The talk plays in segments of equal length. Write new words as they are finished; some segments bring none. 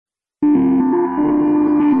The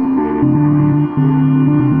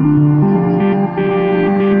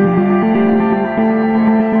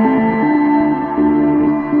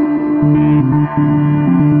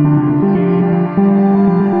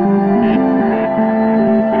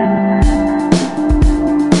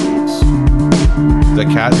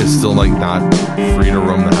cat is still like not free to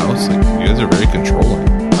roam the house. Like, you guys are very controlling.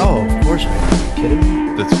 Oh, of course, man. Are you kidding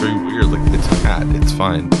me? That's very weird. Like, it's a cat. It's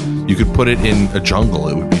fine. You could put it in a jungle.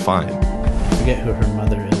 It would be fine. I forget who her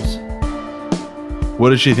mother is.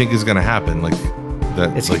 What does she think is going to happen? Like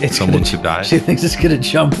that? It's someone should die. She thinks it's gonna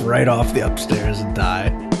jump right off the upstairs and die.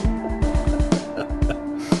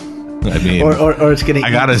 I mean, or it's gonna.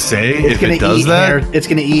 I gotta say, if it does that, it's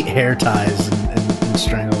gonna eat hair ties and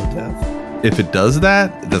strangle to death. If it does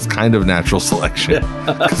that, that's kind of natural selection.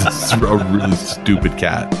 Because it's a really stupid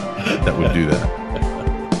cat that would do that.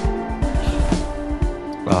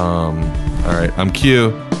 All right, I'm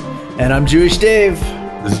Q. And I'm Jewish Dave.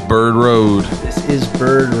 This is Bird Road. This is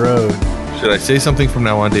Bird Road. Should I say something from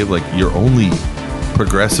now on, Dave? Like, your only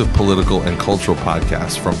progressive political and cultural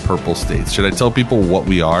podcast from Purple States. Should I tell people what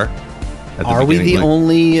we are? Are we the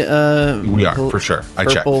only... we are, for sure. I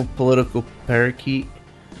checked. Purple political parakeet?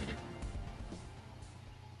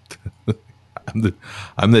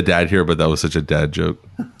 I'm the dad here, but that was such a dad joke.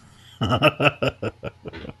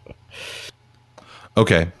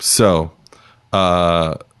 Okay, so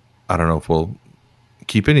I don't know if we'll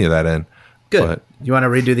keep any of that in. Good. But you want to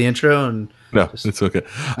redo the intro? No, it's okay.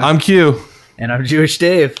 I'm Q. And I'm Jewish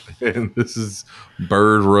Dave. And this is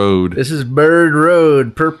Bird Road. This is Bird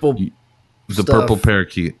Road. Purple. The stuff. Purple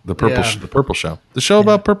Parakeet. The Purple Show. The show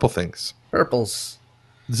about purple things. Purples.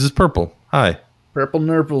 This is Purple. Hi. Purple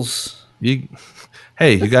nurples. Hey,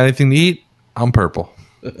 you got anything to eat? I'm purple.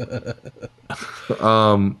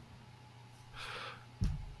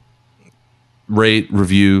 Rate,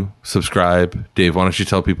 review, subscribe. Dave, why don't you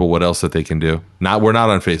tell people what else that they can do? We're not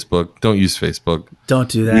on Facebook. Don't use Facebook. Don't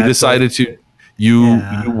do that. We decided to. You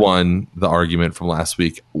won the argument from last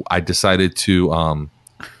week. I decided to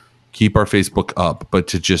keep our Facebook up, but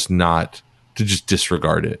to just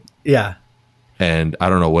disregard it. Yeah. And I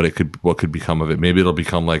don't know what could become of it. Maybe it'll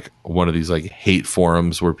become like one of these like hate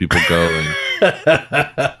forums where people go and.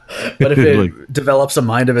 But if it develops a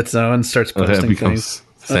mind of its own, starts posting it becomes things.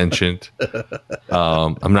 Sentient.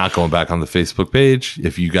 I'm not going back on the Facebook page.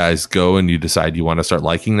 If you guys go and you decide you want to start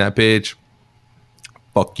liking that page,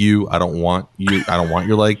 fuck you. I don't want you. I don't want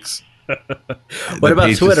your likes. What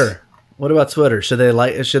about Twitter? What about Twitter? Should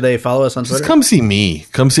they follow us on Twitter? Just come see me.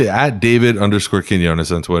 Come see at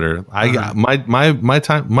David_Quinones on Twitter. I got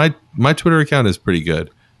my Twitter account is pretty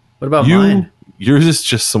good. What about mine? Yours is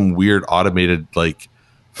just some weird automated like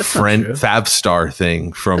friend Favstar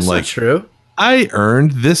thing from That's like not true. I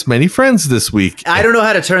earned this many friends this week. I don't know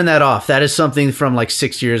how to turn that off. That is something from like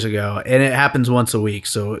 6 years ago, and it happens once a week.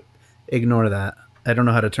 So ignore that. I don't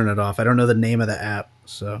know how to turn it off. I don't know the name of the app.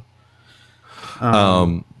 So,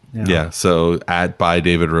 yeah. So by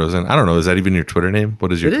David Rosen. I don't know. Is that even your Twitter name?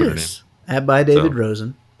 What is your Twitter name? By David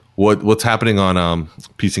Rosen. What's happening on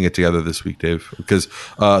piecing it together this week, Dave? Because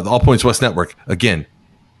the All Points West Network, again,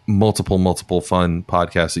 multiple fun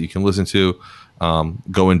podcasts that you can listen to.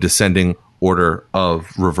 Go in descending order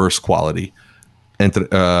of reverse quality and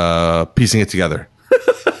piecing it together.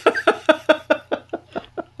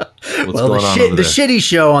 The shitty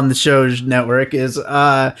show on the show's network is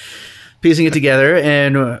piecing it together.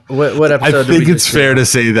 And what episode? I think it's fair to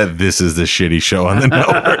say that this is the shitty show on the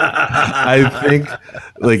network. I think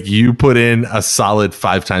like you put in a solid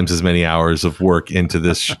 5 times as many hours of work into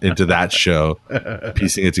that show,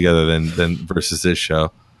 piecing it together than versus this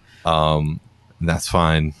show. And that's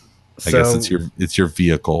fine. I guess it's your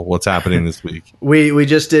vehicle. What's happening this week? We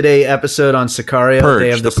just did a episode on Sicario.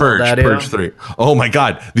 Purge, the Purge, Purge 3. Oh my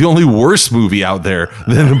God, the only worse movie out there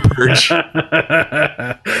than the Purge.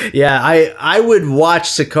 Yeah, I would watch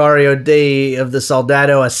Sicario Day of the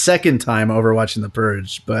Soldado a second time over watching the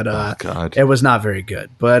Purge, but it was not very good.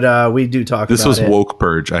 But we do talk. This about was it. woke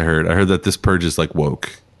Purge. I heard that this Purge is like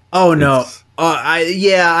woke. Oh no,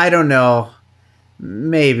 I don't know.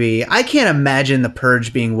 Maybe. I can't imagine the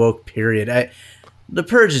Purge being woke, period. The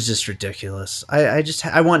Purge is just ridiculous.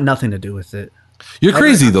 I want nothing to do with it. You're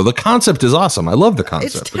crazy, though. The concept is awesome. I love the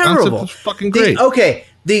concept. It's terrible. The concept is fucking great.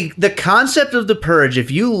 The concept of the Purge,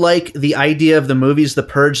 if you like the idea of the movies The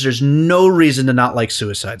Purge, there's no reason to not like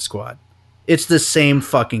Suicide Squad. It's the same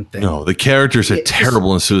fucking thing. No, the characters are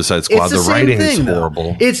terrible in Suicide Squad. The writing is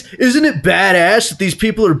horrible. Isn't it badass that these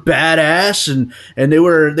people are badass and they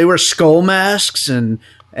wear skull masks and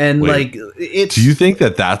And Wait, it's. Do you think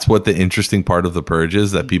that that's what the interesting part of The Purge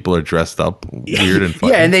is? That people are dressed up weird and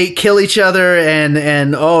funny? Yeah, and they kill each other, and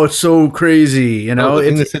it's so crazy. You know,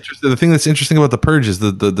 the thing that's interesting about The Purge is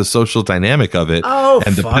the social dynamic of it,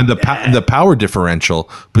 and the power differential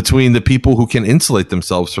between the people who can insulate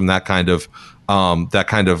themselves from that kind of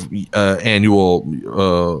annual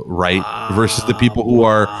rite versus the people who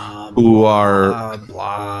are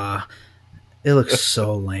blah. It looks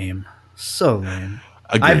so lame, so lame.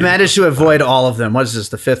 Agreed. I've managed to avoid all of them. What is this?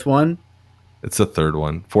 The fifth one? It's the third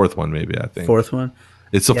one, fourth one, maybe. I think fourth one.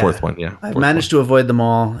 It's the fourth one. Yeah, I've managed to avoid them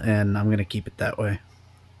all, and I'm going to keep it that way.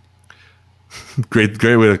 Great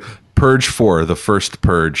way to Purge 4, the first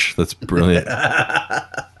Purge. That's brilliant.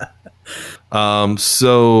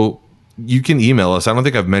 So you can email us. I don't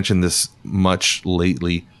think I've mentioned this much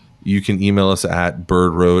lately. You can email us at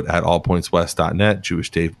birdroad@allpointswest.net. Jewish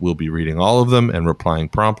Dave will be reading all of them and replying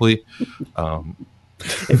promptly.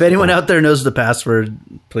 If anyone out there knows the password,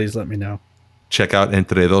 please let me know. Check out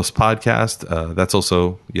Entre Dos podcast. That's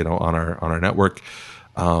also on our network.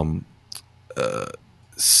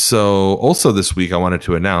 So also this week I wanted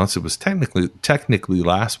to announce, it was technically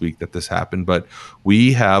last week that this happened, but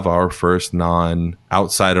we have our first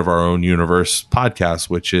outside of our own universe podcast,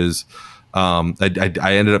 which is I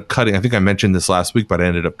ended up cutting. I think I mentioned this last week, but I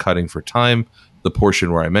ended up cutting for time the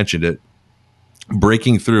portion where I mentioned it.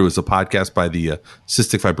 Breaking Through is a podcast by the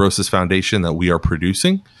Cystic Fibrosis Foundation that we are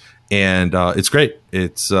producing, and it's great.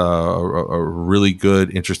 It's a really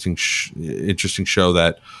good, interesting show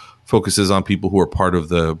that focuses on people who are part of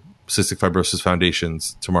the Cystic Fibrosis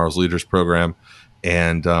Foundation's Tomorrow's Leaders program,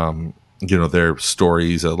 and their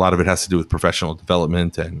stories. A lot of it has to do with professional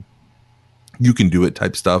development and you can do it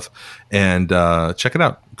type stuff. And check it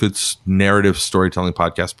out. Good narrative storytelling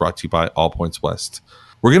podcast brought to you by All Points West.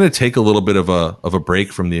 We're going to take a little bit of a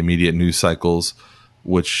break from the immediate news cycles,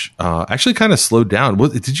 which actually kind of slowed down.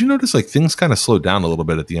 Did you notice things kind of slowed down a little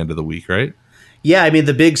bit at the end of the week, right? Yeah, I mean,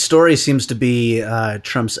 the big story seems to be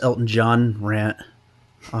Trump's Elton John rant.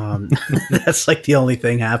 That's the only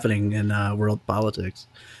thing happening in world politics.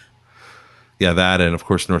 Yeah, that, and of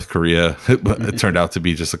course North Korea. It turned out to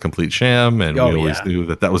be just a complete sham, and we always knew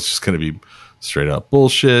that was just going to be straight up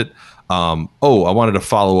bullshit. I wanted to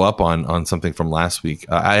follow up on something from last week.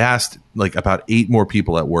 I asked about 8 more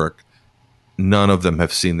people at work. None of them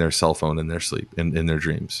have seen their cell phone in their sleep, in their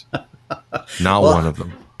dreams. Not one of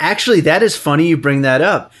them. Actually, that is funny you bring that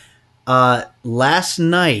up. Last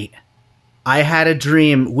night, I had a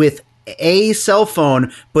dream with a cell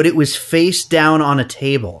phone, but it was face down on a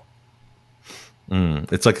table.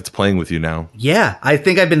 It's like it's playing with you now. Yeah, I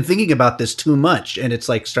think I've been thinking about this too much, and it's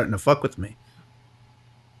starting to fuck with me.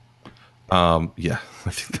 Yeah, I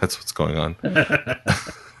think that's what's going on.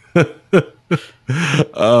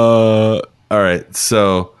 All right,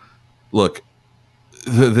 so look,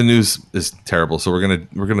 the news is terrible, so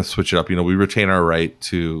we're gonna switch it up. We retain our right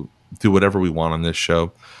to do whatever we want on this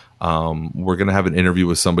show. We're gonna have an interview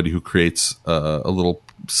with somebody who creates a little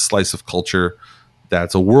slice of culture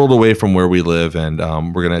that's a world away from where we live, and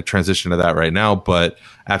we're gonna transition to that right now. But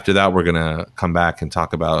after that, we're gonna come back and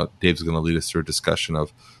talk about. Dave's gonna lead us through a discussion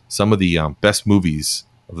of some of the best movies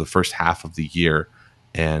of the first half of the year,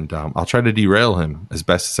 and I'll try to derail him as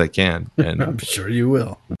best as I can. And I'm sure you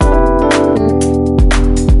will.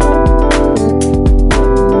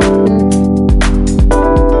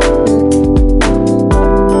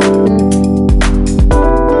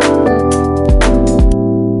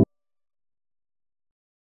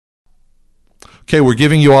 Okay, we're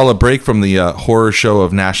giving you all a break from the horror show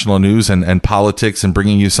of national news and politics and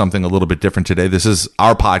bringing you something a little bit different today. This is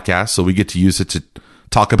our podcast, so we get to use it to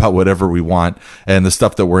talk about whatever we want and the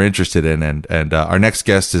stuff that we're interested in. And our next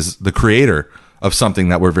guest is the creator of something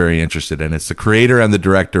that we're very interested in. It's the creator and the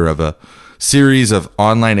director of a series of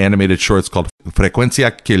online animated shorts called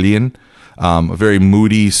Frecuencia Kirlian, a very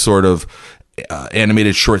moody sort of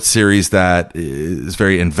animated short series that is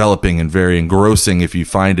very enveloping and very engrossing if you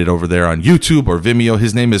find it over there on YouTube or Vimeo.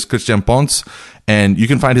 His name is Christian Pons, and you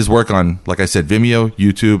can find his work on, like I said, Vimeo,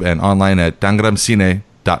 YouTube, and online at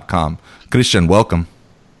tangramcine.com. Christian, welcome.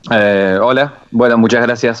 Hola. Bueno, muchas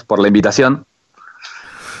gracias por la invitación.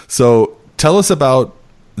 So tell us about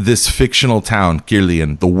this fictional town,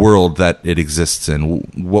 Kirlian, the world that it exists in.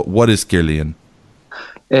 What is Kirlian?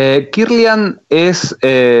 Kirlian is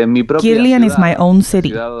mi propia Kirlian ciudad, is my own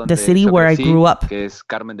city, the city where I grew up, que es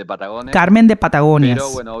Carmen de Patagones. Carmen de Patagonias.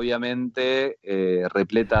 Pero, bueno, obviamente,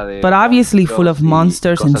 repleta de But obviously full of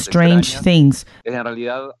monsters and strange things. Es en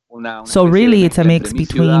realidad una So really it's a mix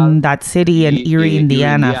between that city and Erie,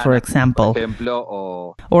 Indiana, for example, por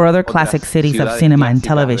ejemplo, or other classic cities of cinema and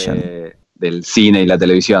television. del cine y la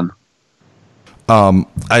televisión.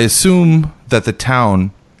 I assume that the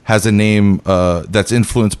town has a name that's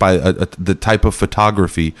influenced by the type of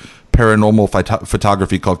photography, paranormal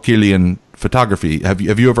photography called Kirlian photography. Have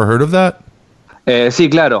you ever heard of that? Sí,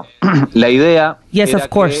 claro. La idea. Yes, of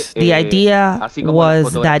course. The idea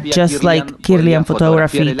was that just like Kirlian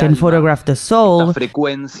photography can photograph the soul,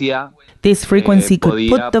 this frequency could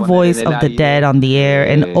put the voice of the dead on the air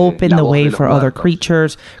and open the way for other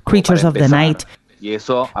creatures of the night,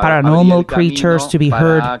 paranormal creatures to be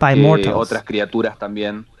heard by mortals. Otras criaturas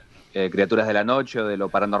también, criaturas de la noche o de lo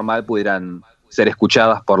paranormal, pudieran ser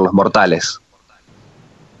escuchadas por los mortales.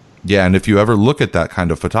 Yeah, and if you ever look at that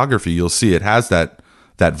kind of photography, you'll see it has that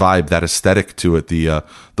vibe, that aesthetic to it. The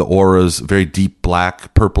auras, very deep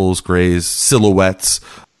black, purples, grays, silhouettes.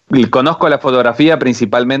 Y conozco la fotografía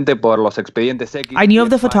principalmente por los Expedientes X. I knew of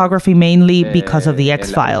the photography mainly because of the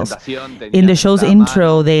X-Files. In the show's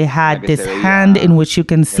intro, they had this hand in which you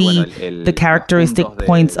can see the characteristic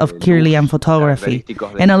points of Kirlian photography.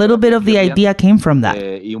 And a little bit of the idea came from that.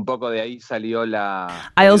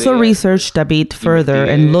 I also researched a bit further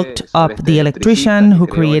and looked up the electrician who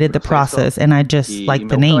created the process, and I just liked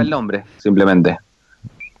the name.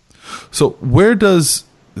 So where does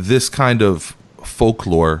this kind of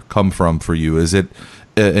folklore come from for you? Is it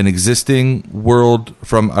an existing world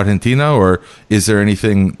from Argentina, or is there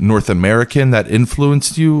anything North American that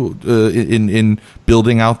influenced you in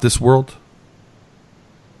building out this world?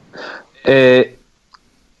 En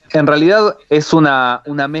realidad es una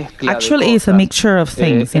mezcla. Actually, it's a mixture of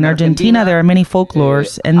things. In Argentina, there are many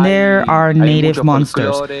folklores, and there are native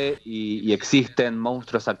monsters. Y existen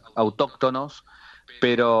monstruos autóctonos.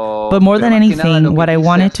 But more than anything, what I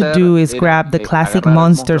wanted to do is grab the classic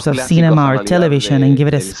monsters of cinema or television and give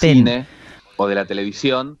it a spin. For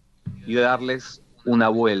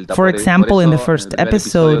example, in the first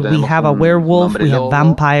episode, we have a werewolf, we have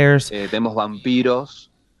vampires,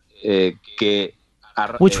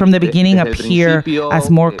 which from the beginning appear as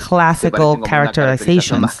more classical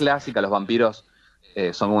characterizations.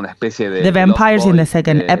 The vampires in the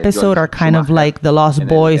second episode are kind of like the Lost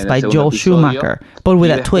Boys by Joel Schumacher, but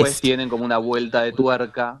with a twist. I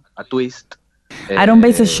don't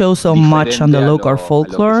base the show so much on the local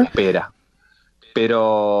folklore.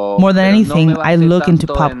 More than anything, I look into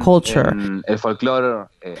pop culture,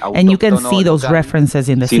 and you can see those references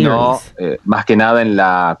in the series. Más que nada en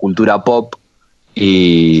la cultura pop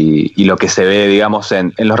y lo que se ve, digamos,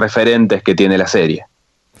 en los referentes que tiene la serie.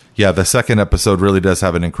 Yeah, the second episode really does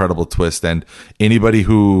have an incredible twist, and anybody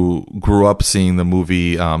who grew up seeing the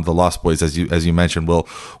movie The Lost Boys, as you mentioned,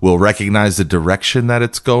 will recognize the direction that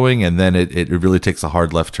it's going, and then it really takes a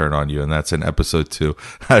hard left turn on you, and that's in episode 2.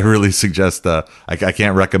 I really suggest I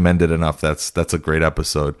can't recommend it enough. That's a great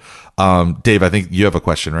episode. Dave, I think you have a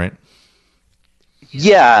question, right?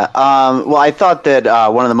 Yeah, well, I thought that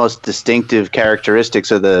one of the most distinctive characteristics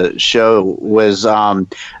of the show was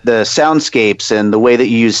the soundscapes and the way that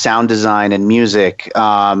you use sound design and music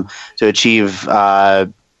to achieve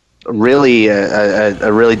really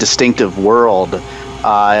a really distinctive world.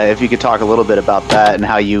 If you could talk a little bit about that and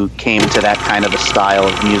how you came to that kind of a style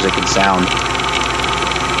of music and sound.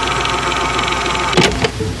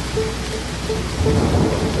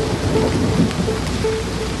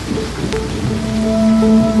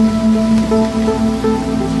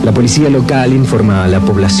 La policía local informa a la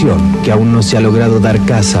población que aún no se ha logrado dar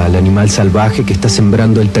caza al animal salvaje que está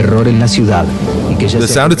sembrando el terror en la ciudad. Y que ya the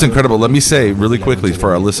sound is incredible. Let me say really quickly for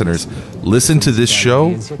our listeners, listen to this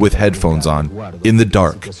show with headphones on in the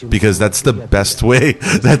dark, because that's the best way.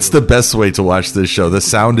 That's the best way to watch this show. The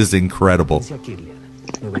sound is incredible.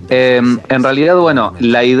 En realidad, bueno,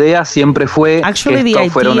 la idea siempre fue Actually, que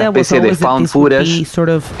esto fuera una especie de found footage, sort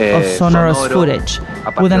of sonorous footage,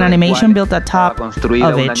 with an animation built atop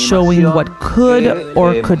of it, showing what could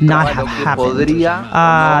or could not have happened.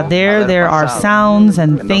 There are sounds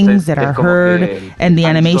and things that are heard, and the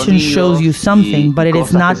animation shows you something, but it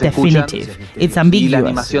is not definitive. It's ambiguous. Y la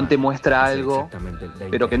animación te muestra algo,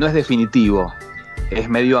 pero que no es definitivo. Es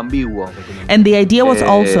medio ambiguo. And the idea was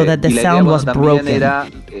also that the sound was broken. El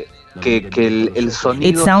sonido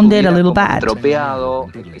it sounded a little bad. Tropeado,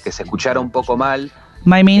 que se escuchara un poco mal.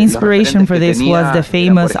 My main inspiration for this was the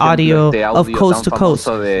famous audio of Coast to Coast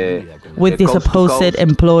with the supposed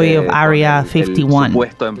employee of Area 51. El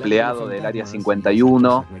supuesto empleado del Área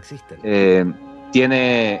 51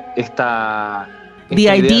 tiene The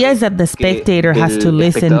idea is that the spectator has to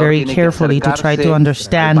listen very carefully to try to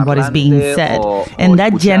understand what is being said, and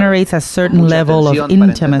that generates a certain level of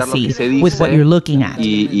intimacy with what you're looking at.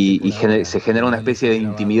 Se genera una especie de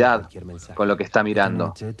intimidad con lo que está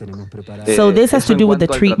mirando. So this has to do with the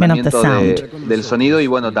treatment of the sound. Del sonido y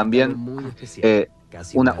bueno, también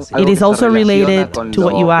it is also related to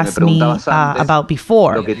what you asked me about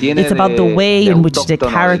before. It's about the way in which the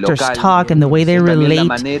characters talk and the way they relate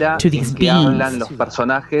to these beings. Los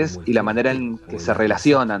personajes y la manera en que se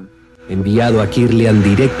relacionan. Enviado a Kirlian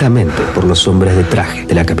directamente por los hombres de traje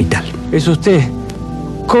de la capital. ¿Es usted?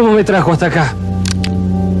 ¿Cómo me trajo hasta acá?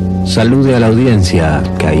 Salude a la audiencia,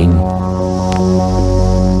 Caín.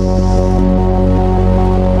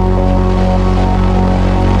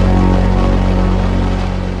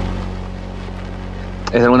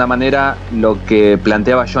 Es de alguna manera lo que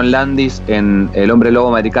planteaba John Landis en El Hombre Lobo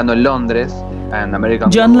Americano en Londres.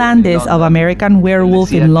 John Landis of American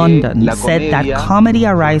Werewolf in London said that comedy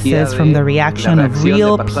arises from the reaction of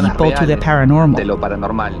real people to the paranormal. De lo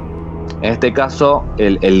paranormal. En este caso,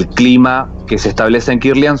 el clima que se establece en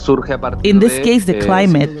Kirlian surge a partir In this case, the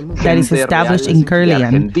climate that is established in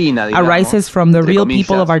Kirlian arises from the real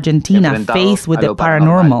people of Argentina faced with the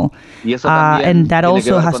paranormal. And that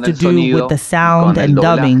also has to do with the sound and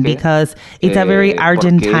dubbing, because it's a very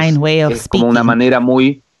Argentine way of speaking. Como una manera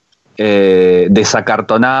muy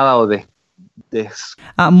desacartonada o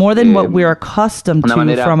more than what we're accustomed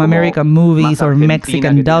to from American movies or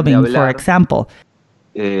Mexican dubbing, for example.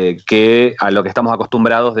 Que a lo que estamos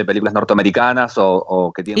acostumbrados de películas norteamericanas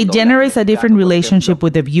o que tienen. It generates a different relationship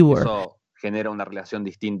with the viewer. Eso genera una relación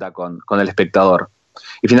distinta con el espectador.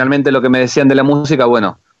 Y finalmente lo que me decían de la música,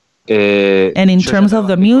 bueno. And in terms of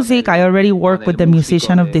the music, I already worked with the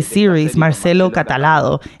musician of this series, Marcelo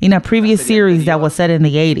Catalado, in a previous series that was set in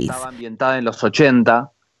the 80s. Estaba ambientada en los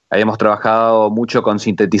 80, habíamos trabajado mucho con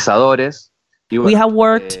sintetizadores. We have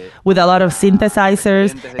worked with a lot of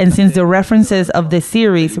synthesizers, and since the references of the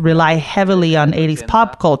series rely heavily on 80s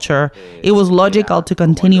pop culture, it was logical to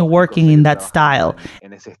continue working in that style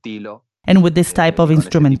and with this type of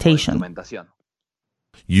instrumentation.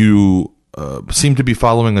 You seem to be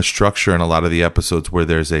following a structure in a lot of the episodes where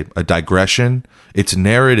there's a digression. It's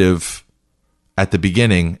narrative at the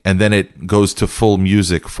beginning, and then it goes to full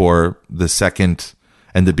music for the second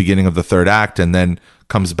and the beginning of the third act, and then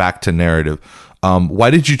comes back to narrative. Why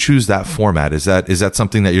did you choose that format? Is that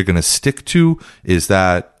something that you're going to stick to? Is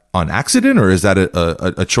that on accident, or is that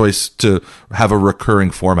a choice to have a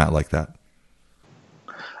recurring format like that?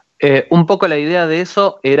 Un poco la idea de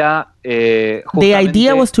eso era the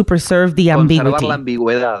idea was to preserve the ambiguity. La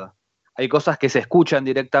ambigüedad. Hay cosas que se escuchan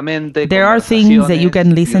directamente. There are things that you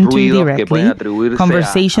can listen to directly,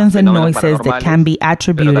 conversations and noises that can be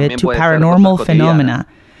attributed to paranormal phenomena,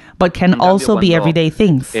 but can also be everyday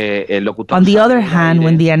things. On the other hand,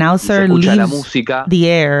 when the announcer leaves the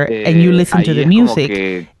air and you listen to the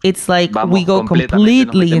music, it's like we go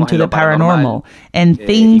completely into the paranormal, and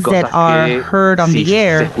things that are heard on the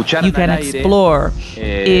air, you can explore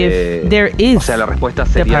if there is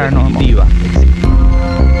the paranormal.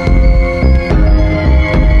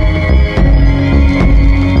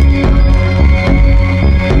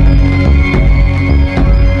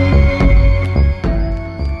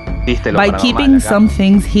 By keeping some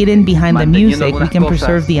things hidden behind the music, we can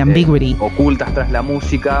preserve the ambiguity. Ocultas tras la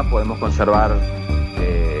música, podemos conservar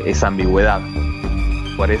esa ambigüedad.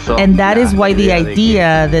 Por eso, and that is why the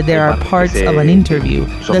idea that there are parts of an interview,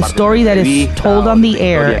 the story that is told on the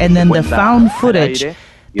air, and then the found footage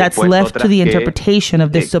that's left to the interpretation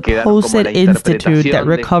of the supposed institute that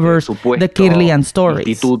recovers the Kirlian stories.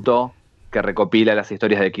 Instituto que recopila las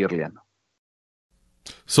historias de Kirlian.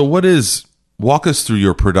 So walk us through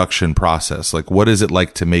your production process. Like, what is it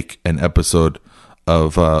like to make an episode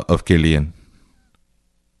of Kirlian?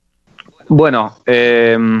 Bueno,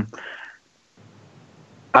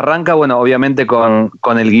 arranca, obviamente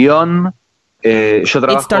con el guión. Yo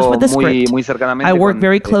trabajo muy cercanamente. I work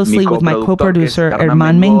very closely with my co-producer,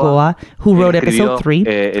 Herman Mengoa, who wrote episode 3.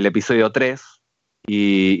 El episodio 3.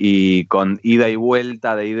 Y con ida y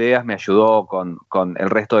vuelta de ideas me ayudó con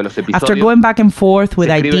el resto de los episodios. After going back and forth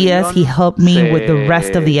with ideas, he helped me with the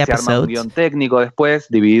rest of the episodes. Se arma un guión técnico después,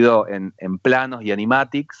 dividido en planos y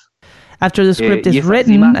animatics. After the script is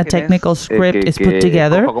written, a technical script is put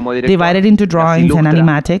together, divided into drawings and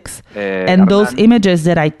animatics, and those images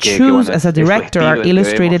that I choose as a director are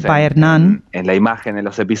illustrated by Hernan. En la imagen en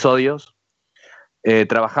los episodios.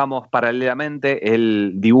 Trabajamos paralelamente,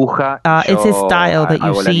 él dibuja, it's his style that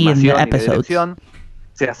you see in the episodes.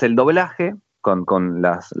 Se hace el doblaje con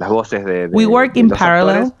las voces de We work in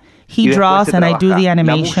parallel. He draws and I do the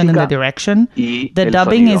animation and the direction. The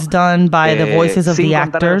dubbing is done by the voices of the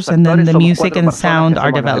actors, and then the music and sound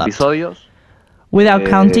are developed. Without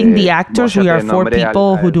counting the actors, we are 4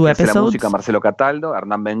 people who do episodes.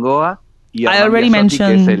 I already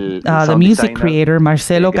mentioned the music creator,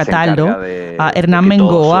 Marcelo Cataldo, Hernán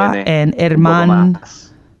Bengoa, and Herman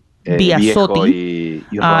Biasotti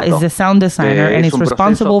is the sound designer and is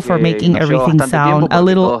responsible for making everything sound a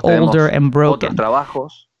little older and broken.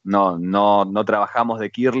 It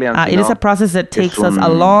is a process that takes us a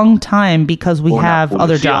long time because we have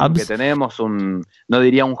other jobs.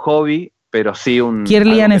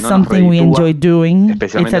 Kirlian is something we enjoy doing.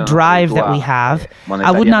 It's a drive that we have. I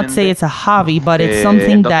would not say it's a hobby, but it's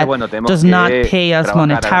something that does not pay us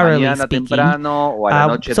monetarily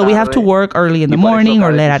speaking. So we have to work early in the morning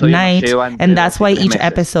or late at night, and that's why each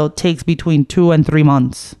episode takes between 2 and 3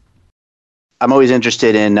 months. I'm always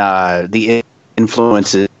interested in the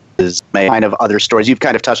influences kind of other stories. You've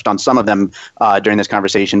kind of touched on some of them during this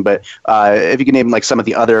conversation, but if you can name like some of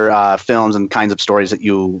the other films and kinds of stories that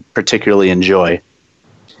you particularly enjoy.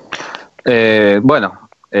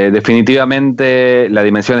 Definitivamente La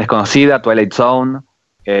Dimensión Desconocida, Twilight Zone,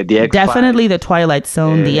 The X-Files. Definitely The Twilight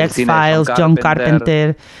Zone, The X-Files, John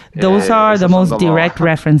Carpenter. Those are the most direct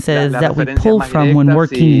references that we pull from when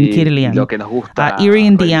working in Kirlian. Erie,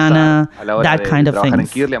 Indiana, that kind of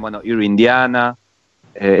things. Erie, Indiana.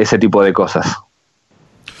 Ese tipo de cosas.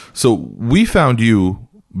 So we found you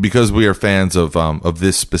because we are fans of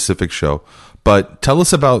this specific show. But tell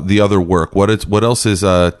us about the other work. What else is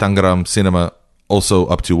Tangram Cinema also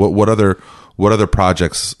up to? What other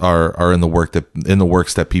projects are in the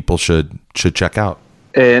works that people should check out?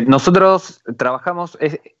 Nosotros trabajamos.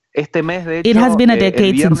 It has been a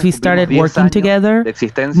decade since we started working together.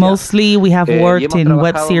 Mostly we have worked in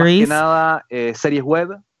web series. Series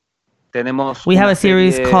web. We have a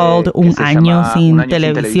series called Un Año Sin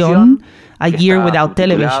Televisión, A Year Without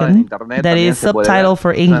Television, that is subtitled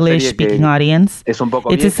for English-speaking audience. It's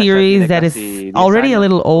a series that is already a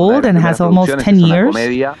little old and has almost 10 years.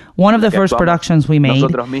 One of the first productions we made.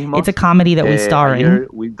 It's a comedy that we star in.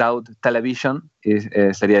 Without Television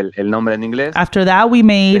sería el nombre en inglés. After that, we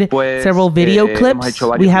made several video clips.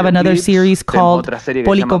 We have another series called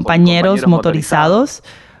Policompañeros Motorizados,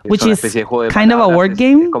 which is kind of a word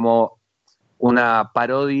game.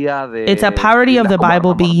 It's a parody of the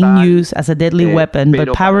Bible being used as a deadly weapon,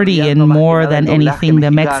 but parody in more than anything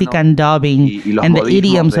the Mexican dubbing and the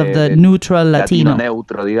idioms of the neutral Latino.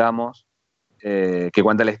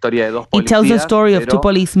 It tells the story of 2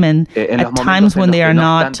 policemen at times when they are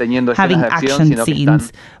not having action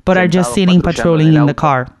scenes, but are just sitting patrolling in the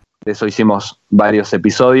car. De eso hicimos varios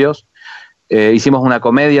episodios. Hicimos una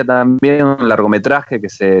comedia también, un largometraje que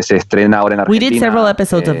se estrena ahora en Argentina. We did several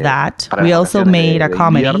episodes of that. We also made a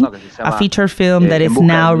comedy, a feature film that is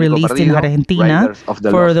now released in Argentina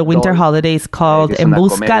for the winter holidays called En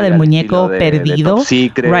Busca del Muñeco Perdido,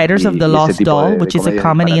 Riders of the Lost Doll, which is a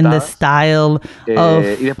comedy in the style of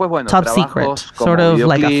Top Secret, sort of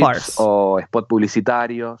like a farce. O spot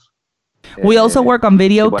publicitarios. We also work on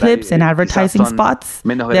video clips and advertising spots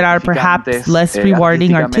that are perhaps less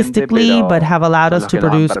rewarding artistically, but have allowed us to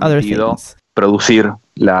produce other things. Producir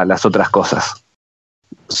las otras cosas.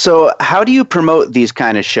 So how do you promote these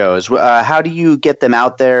kind of shows? How do you get them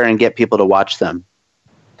out there and get people to watch them?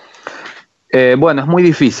 Bueno, es muy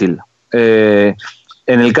difícil.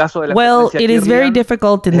 Well, it is very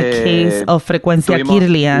difficult in the case of Frecuencia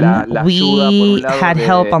Kirlian. We had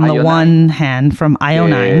help on the one hand from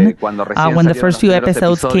IO9. When the first few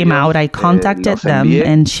episodes came out, I contacted them,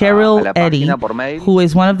 and Cheryl Eddy, who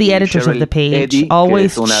is one of the editors of the page,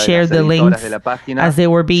 always shared the links as they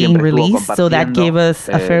were being released, so that gave us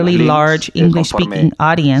a fairly large English-speaking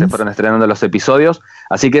audience.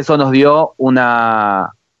 Así que eso nos dio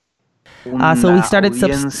una so we started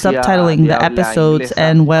subtitling the episodes,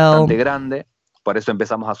 and well, por eso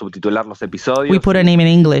empezamos a subtitular los episodios. We put a name in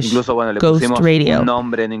English, incluso, bueno, le Ghost pusimos Radio. Un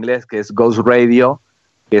nombre en inglés que es Ghost Radio,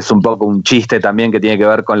 que es un poco un chiste también que tiene que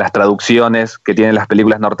ver con las traducciones que tienen las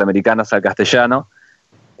películas norteamericanas al castellano.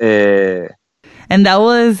 And that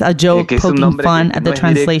was a joke poking fun at the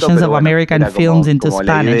translations of American films into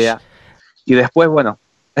Spanish. Y después, bueno,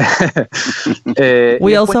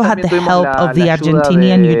 we also had the help of the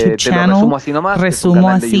Argentinian YouTube channel Resumo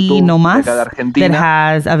Así Nomás, that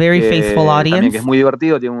has a very faithful audience.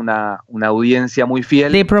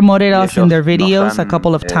 They promoted us in their videos a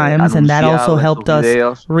couple of times, and that also helped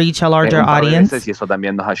us reach a larger audience.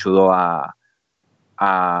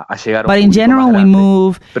 But in general, we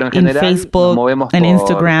move in Facebook and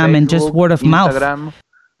Instagram and just word of mouth.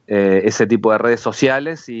 ese tipo de redes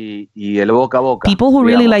sociales y el boca a boca. People who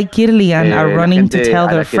really like Kirlian are running to tell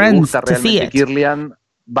their friends to see it. Kirlian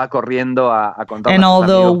va corriendo a contar. And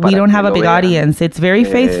although we don't have a big audience, it's very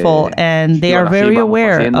faithful, and they are very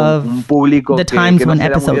aware of the times when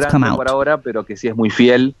episodes come out. Por ahora, pero que sí es muy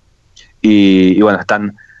fiel y bueno,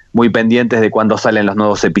 están muy pendientes de cuándo salen los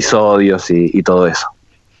nuevos episodios y todo eso.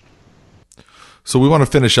 So we want to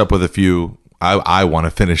finish up with a few. I want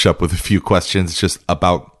to finish up with a few questions just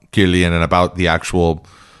about Kirlian and about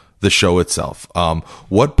the show itself.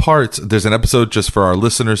 What parts? There's an episode just for our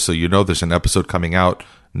listeners, so you know there's an episode coming out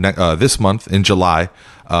this month in July.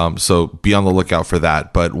 So be on the lookout for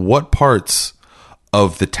that. But what parts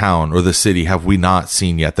of the town or the city have we not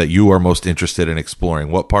seen yet that you are most interested in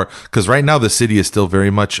exploring? What part? Because right now the city is still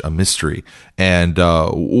very much a mystery. And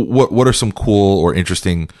what are some cool or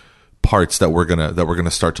interesting parts that we're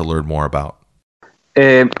gonna start to learn more about?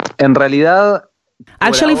 En realidad,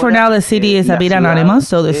 actually, for now, the city is a bit anonymous,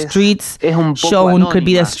 so the streets shown could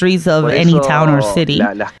be the streets of any town or city.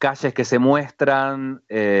 Las calles que se muestran.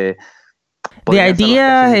 The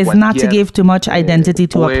idea is not to give too much identity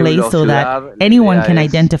to a place so that anyone can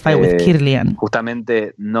identify with Kirlian.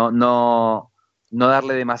 Justamente no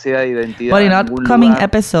darle demasiada identidad. But in upcoming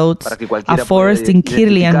episodes, a forest in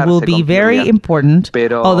Kirlian will be very important,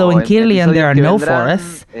 although in Kirlian there are no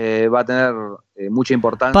forests. Va a tener mucha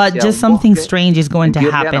importancia. But just something strange is going to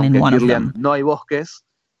happen in one of them. No hay bosques,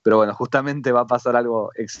 pero bueno, justamente va a pasar algo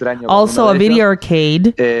extraño. Also, a video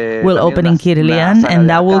arcade will open in Kirlian, and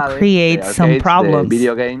that will create some problems.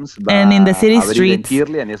 And in the city streets,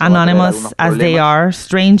 anonymous as they are,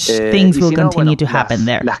 strange things will continue to happen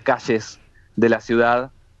there. Las calles de la ciudad,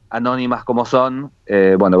 anónimas como son,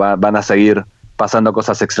 bueno, van a seguir pasando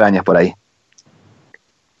cosas extrañas por ahí.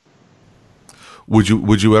 Would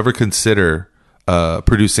you ever consider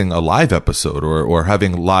producing a live episode or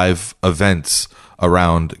having live events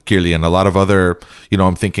around Kirlian? A lot of other,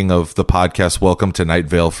 I'm thinking of the podcast Welcome to Night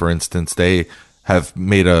Vale, for instance. They have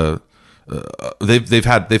made they've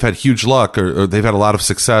had huge luck or they've had a lot of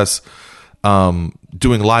success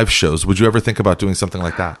doing live shows. Would you ever think about doing something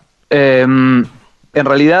like that? En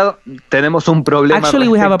realidad tenemos un problema. Actually,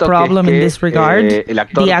 we have a problem in this regard.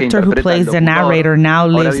 The actor who plays the narrator now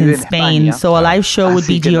lives in Spain, so a live show would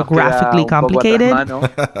be geographically complicated.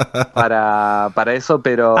 Para eso,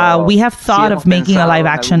 pero we have thought of making a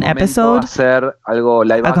live-action episode, a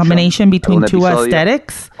combination between two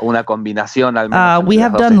aesthetics. Una combinación, al menos, we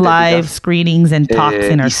have done live screenings and talks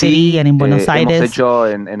in our city and in Buenos Aires. Hemos hecho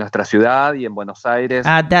en nuestra ciudad y en Buenos Aires.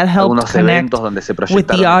 That helped connect with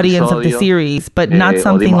the audience of the series, but not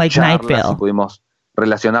something like Night Vale. We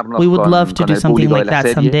would love to do something like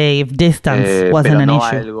that someday if distance wasn't an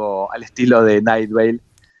issue. Algo al estilo de Night Vale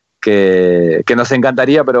que nos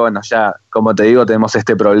encantaría, pero bueno, ya como te digo, tenemos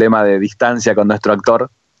este problema de distancia con nuestro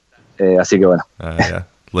actor, así que bueno. Yeah.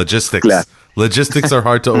 Logistics. Claro. Logistics are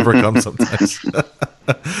hard to overcome sometimes.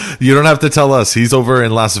 You don't have to tell us. He's over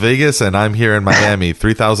in Las Vegas and I'm here in Miami,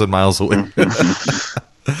 3,000 miles away.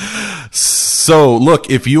 So, look,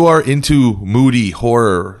 if you are into moody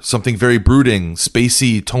horror, something very brooding,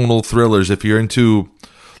 spacey, tonal thrillers, if you're into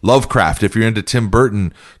Lovecraft, if you're into Tim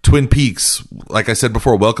Burton, Twin Peaks, like I said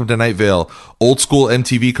before, Welcome to Night Vale, old school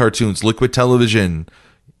MTV cartoons, Liquid Television,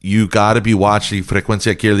 you got to be watching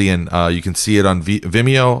Frecuencia Kirlian. You can see it on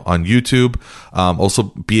Vimeo, on YouTube. Also,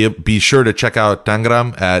 be sure to check out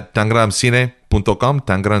Tangram at tangramcine.com,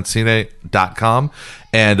 tangramcine.com.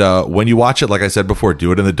 And when you watch it, like I said before,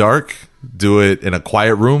 do it in the dark. Do it in a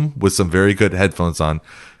quiet room with some very good headphones on.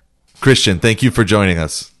 Christian, thank you for joining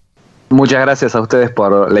us. Muchas gracias a ustedes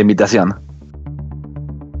por la invitación.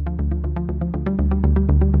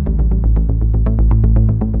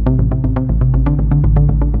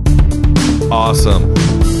 Awesome.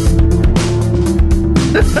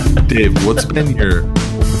 Dave, what's been your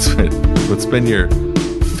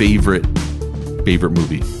favorite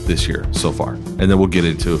movie this year so far? And then we'll get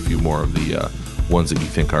into a few more of the ones that you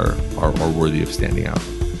think are worthy of standing out.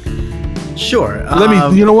 Sure.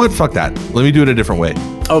 You know what? Fuck that. Let me do it a different way.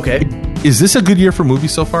 Okay. Is this a good year for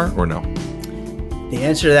movies so far or no? The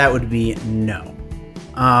answer to that would be no.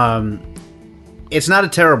 It's not a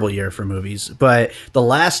terrible year for movies, but the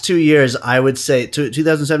last 2 years, I would say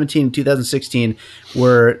 2017 and 2016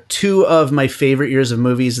 were two of my favorite years of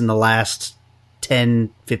movies in the last 10,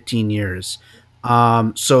 15 years.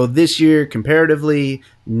 So this year, comparatively,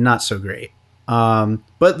 not so great.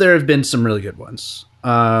 But there have been some really good ones.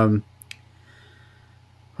 What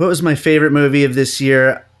was my favorite movie of this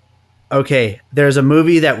year? Okay, there's a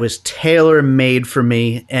movie that was tailor-made for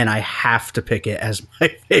me, and I have to pick it as my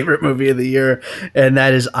favorite movie of the year, and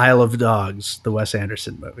that is Isle of Dogs, the Wes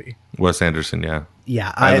Anderson movie. Wes Anderson, yeah.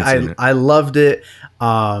 Yeah, I loved it.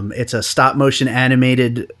 It's a stop-motion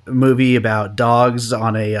animated movie about dogs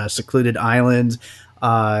on a secluded island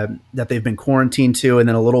that they've been quarantined to, and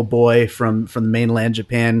then a little boy from mainland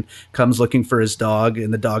Japan comes looking for his dog,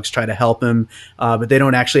 and the dogs try to help him, but they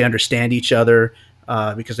don't actually understand each other.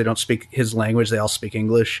 Because they don't speak his language, they all speak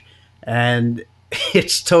English, and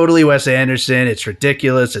it's totally Wes Anderson. It's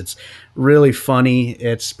ridiculous. It's really funny.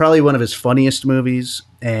 It's probably one of his funniest movies,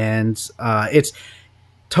 and it's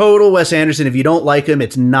total Wes Anderson. If you don't like him,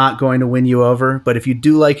 it's not going to win you over. But if you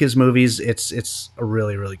do like his movies, it's a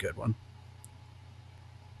really, really good one.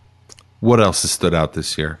 What else has stood out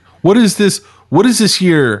this year? What is this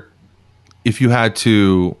year? If you had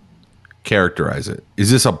to characterize it,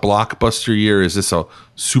 is this a blockbuster year? Is this a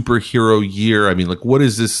superhero year? I mean, like, what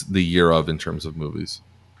is this the year of in terms of movies?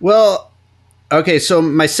 Well, okay, so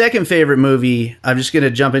my second favorite movie, I'm just going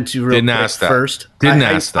to jump into real quick first. Didn't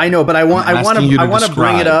ask that. I know, but I want to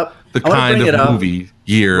bring it up. The kind of movie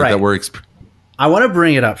year that we're. I want to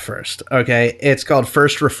bring it up first. Okay, it's called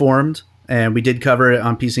First Reformed, and we did cover it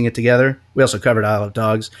on Piecing It Together. We also covered Isle of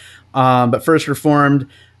Dogs, but First Reformed.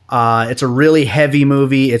 It's a really heavy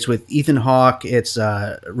movie. It's with Ethan Hawke. It's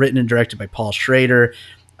written and directed by Paul Schrader.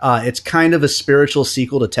 It's kind of a spiritual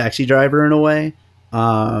sequel to Taxi Driver in a way.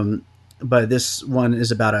 But this one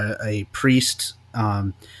is about a priest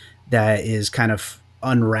that is kind of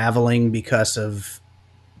unraveling because of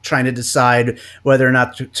trying to decide whether or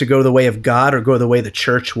not to go the way of God or go the way the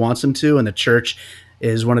church wants him to. And the church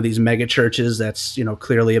is one of these mega churches that's,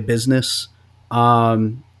 clearly a business.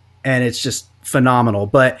 And it's just phenomenal.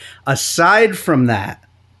 But aside from that,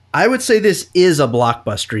 I would say this is a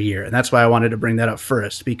blockbuster year. And that's why I wanted to bring that up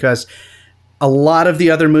first, because a lot of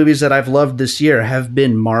the other movies that I've loved this year have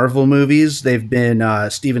been Marvel movies. They've been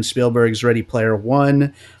Steven Spielberg's Ready Player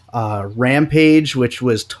One, Rampage, which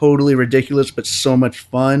was totally ridiculous, but so much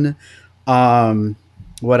fun.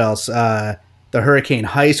 What else? The Hurricane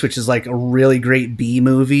Heist, which is like a really great B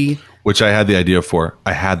movie. Which I had the idea for.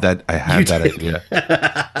 I had that idea.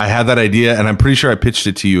 I had that idea, and I'm pretty sure I pitched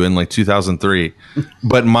it to you in like 2003.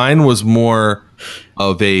 But mine was more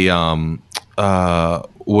of a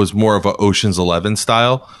Ocean's 11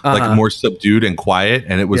 style, like more subdued and quiet.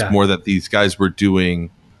 And it was more that these guys were doing,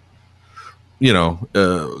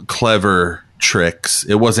 clever tricks.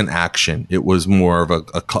 It wasn't action. It was more of a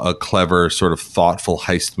clever, sort of thoughtful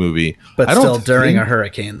heist movie. But still during a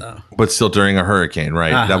hurricane, though. But still during a hurricane,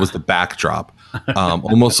 right? That was the backdrop.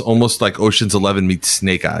 Almost like Ocean's 11 meets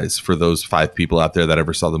Snake Eyes for those 5 people out there that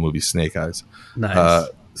ever saw the movie Snake Eyes. Nice.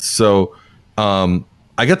 I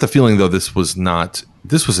get the feeling, though, this was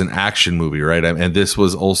an action movie, right? And this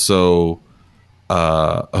was also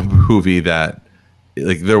a movie that,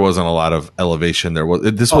 like, there wasn't a lot of elevation.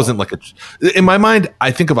 Wasn't like in my mind,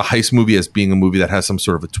 I think of a heist movie as being a movie that has some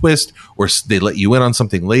sort of a twist, or they let you in on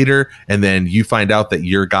something later, and then you find out that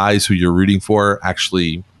your guys who you're rooting for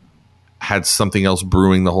actually had something else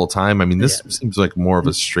brewing the whole time. I mean, this seems like more of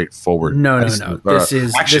a straightforward. No. This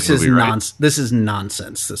is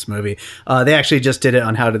nonsense. This movie. They actually just did it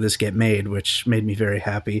on How Did This Get Made, which made me very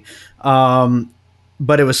happy.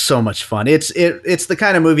 But it was so much fun. It's the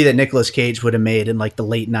kind of movie that Nicolas Cage would have made in like the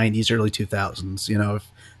late 90s, early 2000s.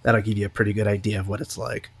 If that'll give you a pretty good idea of what it's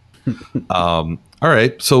like. All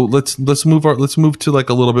right, so let's move to like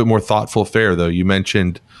a little bit more thoughtful fare, though. You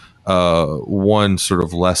mentioned one sort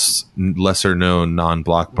of lesser known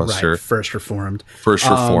non-blockbuster, right, First Reformed.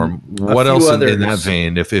 What else in that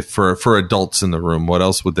vein? If for adults in the room, what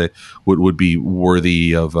else would be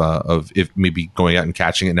worthy of if maybe going out and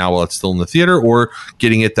catching it now while it's still in the theater, or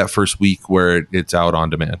getting it that first week where it's out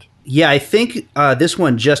on demand? Yeah, I think this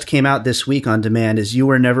one just came out this week on demand. Is You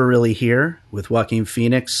Were Never Really Here with Joaquin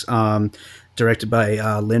Phoenix, directed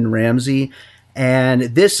by Lynn Ramsey. And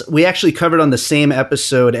this we actually covered on the same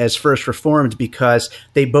episode as First Reformed because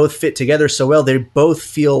they both fit together so well. They both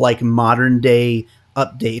feel like modern day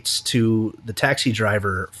updates to the Taxi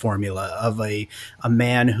Driver formula of a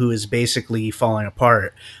man who is basically falling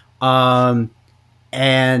apart. And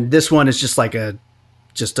this one is just like a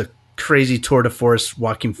crazy tour de force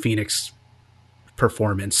Joaquin Phoenix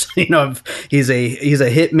performance. He's a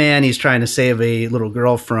hitman. He's trying to save a little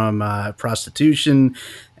girl from prostitution.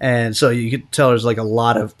 And so you could tell there's like a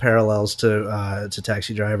lot of parallels to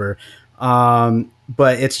Taxi Driver.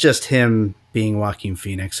 But it's just him being Joaquin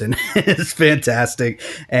Phoenix, and it's fantastic.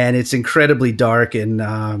 And it's incredibly dark,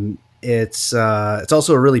 and it's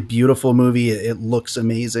also a really beautiful movie. It looks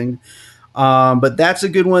amazing. But that's a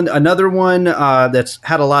good one. Another one that's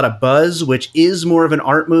had a lot of buzz, which is more of an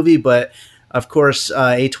art movie, but of course,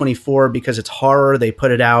 A24, because it's horror, they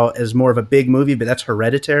put it out as more of a big movie, but that's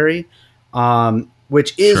Hereditary,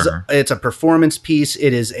 which is, it's a performance piece.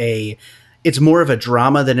 It's more of a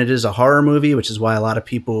drama than it is a horror movie, which is why a lot of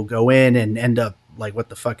people go in and end up like, what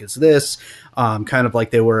the fuck is this? Kind of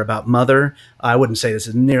like they were about Mother. I wouldn't say this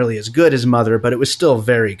is nearly as good as Mother, but it was still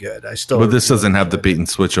very good. But this doesn't have the bait and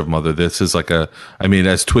switch of Mother. This is like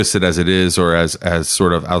as twisted as it is, or as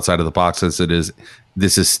sort of outside of the box as it is,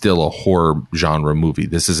 this is still a horror genre movie.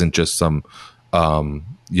 This isn't just some,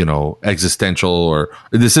 existential, or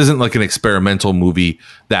this isn't like an experimental movie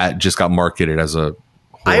that just got marketed as a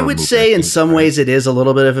I would say in some ways it is a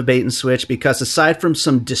little bit of a bait and switch, because aside from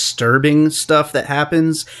some disturbing stuff that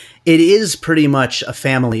happens, it is pretty much a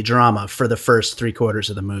family drama for the first 3/4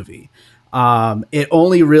 of the movie. It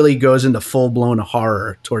only really goes into full-blown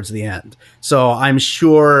horror towards the end. So I'm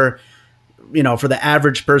sure, for the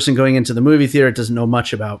average person going into the movie theater, doesn't know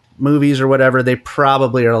much about movies or whatever, they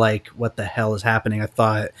probably are like, what the hell is happening? I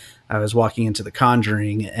thought I was walking into The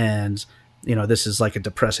Conjuring, and this is like a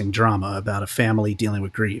depressing drama about a family dealing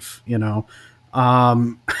with grief,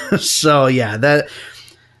 So yeah, that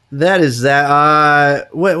is that.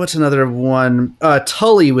 What's another one?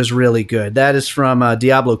 Tully was really good. That is from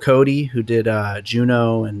Diablo Cody, who did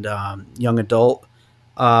Juno and Young Adult.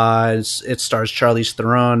 It stars Charlize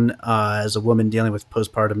Theron as a woman dealing with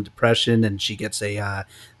postpartum depression, and she gets a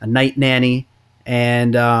night nanny.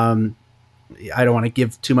 And I don't want to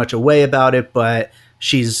give too much away about it, but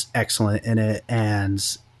she's excellent in it,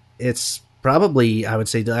 and it's probably, I would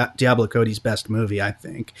say, Diablo Cody's best movie, I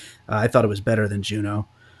think. I thought it was better than Juno.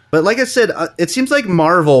 But like I said, it seems like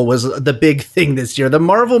Marvel was the big thing this year. The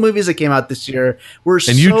Marvel movies that came out this year were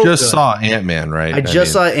so good. And you just saw Ant-Man, right? I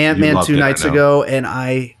just saw Ant-Man 2 nights ago, and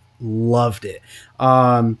I loved it.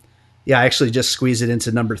 I actually just squeezed it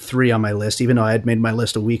into number 3 on my list, even though I had made my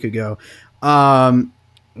list a week ago.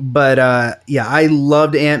 But I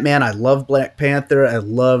loved Ant-Man. I loved Black Panther. I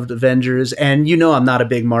loved Avengers. And I'm not a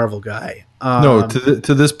big Marvel guy. No,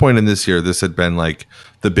 to this point in this year, this had been like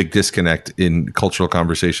the big disconnect in cultural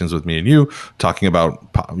conversations with me and you, talking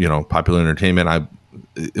about popular entertainment. I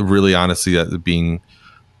really, honestly, being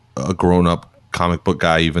a grown-up comic book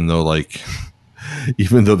guy, even though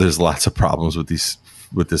there's lots of problems with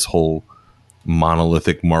this whole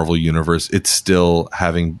monolithic Marvel universe, it's still,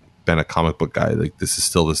 having been a comic book guy, like, this is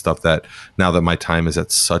still the stuff that, now that my time is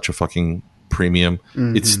at such a fucking premium,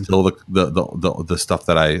 it's still the stuff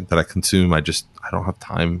that I consume. I don't have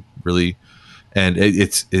time really, and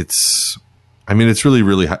it's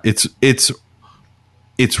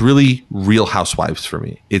really Real Housewives for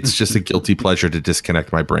me. It's just a guilty pleasure to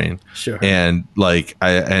disconnect my brain. Sure. And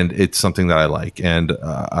and it's something that I like, and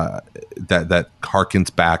that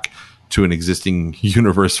harkens back to an existing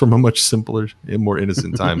universe from a much simpler and more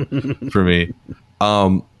innocent time for me.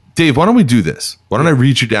 Dave, why don't we do this? Why don't I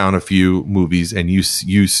read you down a few movies, and you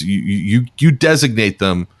designate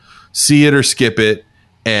them, see it or skip it,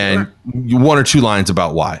 and one or two lines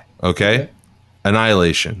about why. Okay?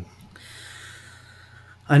 Annihilation.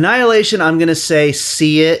 Annihilation, I'm going to say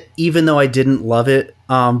see it, even though I didn't love it.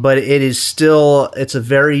 But it's a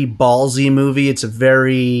very ballsy movie. It's a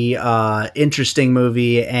very interesting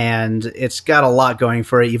movie, and it's got a lot going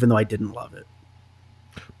for it, even though I didn't love it.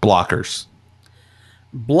 Blockers.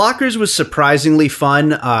 Blockers was surprisingly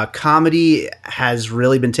fun. Comedy has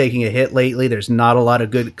really been taking a hit lately. There's not a lot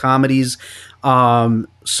of good comedies.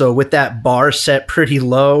 So with that bar set pretty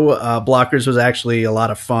low, Blockers was actually a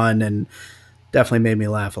lot of fun and definitely made me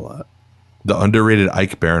laugh a lot. The underrated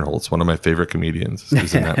Ike Barinholtz, one of my favorite comedians,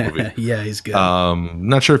 is in that movie. Yeah, he's good.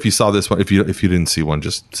 Not sure if you saw this one. If you didn't see one,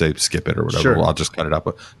 just say skip it or whatever. Sure. Well, I'll just cut it up.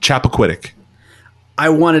 But Chappaquiddick. I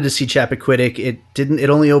wanted to see Chappaquiddick. It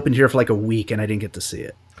only opened here for like a week, and I didn't get to see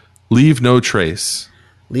it. Leave No Trace.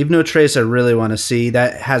 Leave No Trace, I really want to see.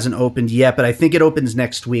 That hasn't opened yet, but I think it opens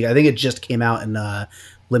next week. I think it just came out in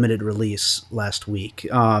limited release last week.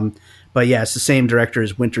 But yeah, it's the same director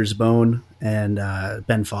as Winter's Bone, and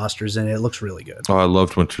Ben Foster's in it. It looks really good. Oh, I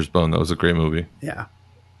loved Winter's Bone. That was a great movie. Yeah.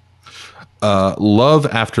 Love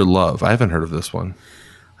After Love. I haven't heard of this one.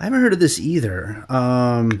 I haven't heard of this either.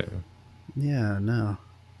 Okay. Yeah, no.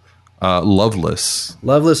 Loveless.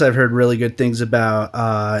 Loveless, I've heard really good things about.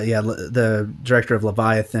 The director of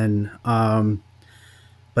Leviathan.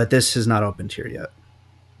 But this has not opened here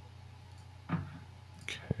yet.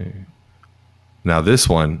 Okay. Now this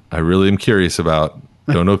one, I really am curious about.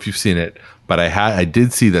 Don't know if you've seen it, but I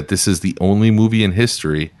did see that this is the only movie in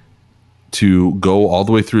history to go all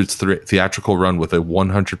the way through its theatrical run with a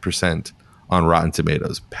 100% on Rotten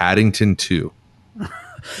Tomatoes. Paddington 2.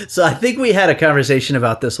 So I think we had a conversation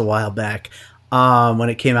about this a while back when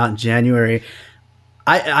it came out in January.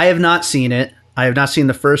 I have not seen it. I have not seen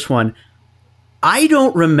the first one. I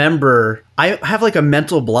don't remember. I have like a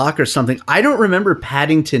mental block or something. I don't remember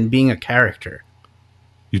Paddington being a character.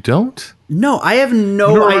 You don't? No, I have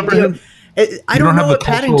no idea. I don't know what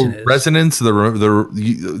Paddington is. Resonance.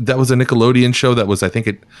 That was a Nickelodeon show that was, I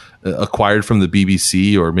think, acquired from the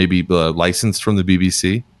BBC or maybe licensed from the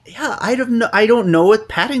BBC. Yeah, I don't know what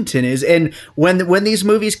Paddington is. And when these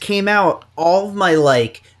movies came out, all of my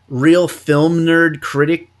like real film nerd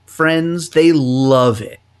critic friends, they love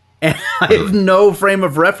it, and I have no frame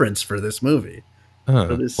of reference for this movie.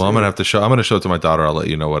 Well, I'm gonna show it to my daughter. I'll let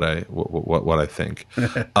you know what I think.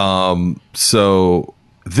 So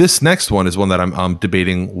this next one is one that I'm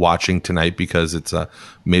debating watching tonight because it's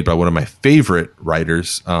made by one of my favorite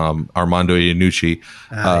writers, Armando Iannucci.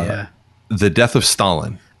 The Death of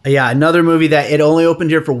Stalin. Yeah, another movie that it only opened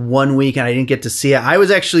here for 1 week and I didn't get to see it. I was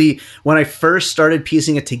actually, when I first started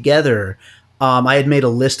piecing it together, I had made a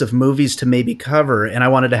list of movies to maybe cover, and I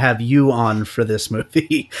wanted to have you on for this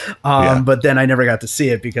movie. But then I never got to see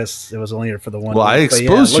it because it was only here for the 1 week. Well, I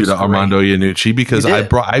exposed you to Armando Iannucci because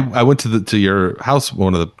I went to your house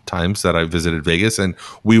one of the times that I visited Vegas, and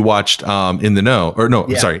we watched In the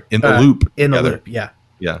Loop. In the Loop, yeah.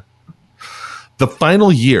 Yeah. The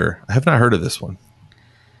Final Year. I have not heard of this one.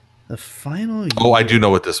 The Final Year. Oh, I do know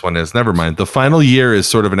what this one is. Never mind. The Final Year is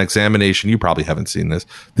sort of an examination. You probably haven't seen this.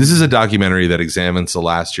 This is a documentary that examines the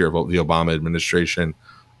last year of the Obama administration.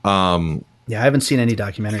 I haven't seen any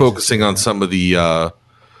documentaries focusing on some of the,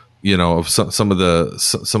 some of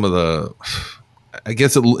the. I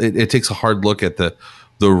guess it takes a hard look at the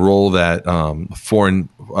role that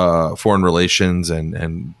foreign relations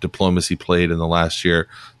and diplomacy played in the last year.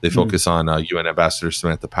 They focus on UN Ambassador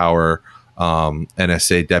Samantha Power,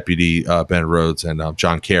 NSA Deputy Ben Rhodes, and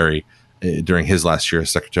John Kerry during his last year as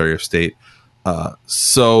Secretary of State.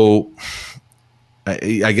 So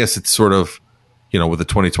I guess it's sort of, with the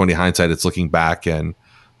 2020 hindsight, it's looking back and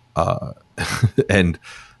and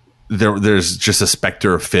there's just a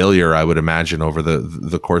specter of failure, I would imagine, over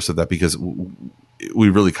the course of that, because we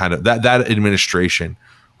really kind of that administration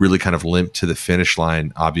really kind of limped to the finish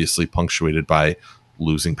line, obviously punctuated by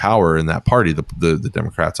losing power in that party. The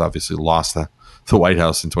Democrats obviously lost the White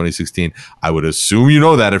House in 2016. I would assume you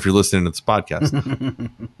know that if you're listening to this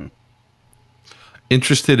podcast.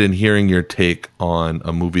 Interested in hearing your take on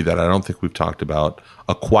a movie that I don't think we've talked about,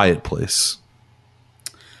 A Quiet Place.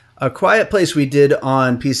 A Quiet Place we did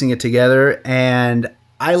on piecing it together, and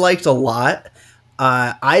I liked a lot.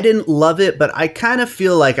 I didn't love it, but I kind of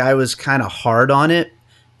feel like I was kind of hard on it,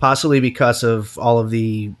 possibly because of all of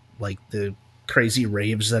the crazy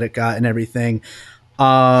raves that it got and everything,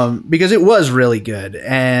 because it was really good,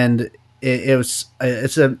 and it's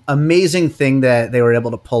an amazing thing that they were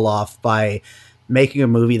able to pull off by making a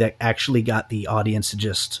movie that actually got the audience to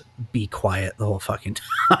just be quiet the whole fucking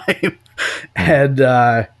time. And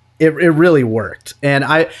it really worked. And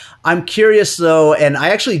I'm curious though, and I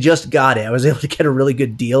actually just got it. I was able to get a really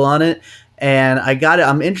good deal on it, and I got it.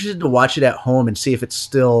 I'm interested to watch it at home and see if it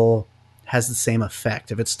still has the same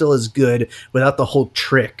effect, if it's still as good without the whole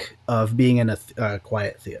trick of being in a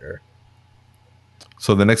quiet theater.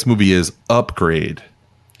 So the next movie is Upgrade.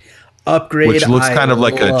 Which looks kind of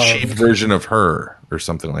like a cheap version of Her or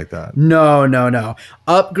something like that. No.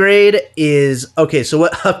 Upgrade is okay. So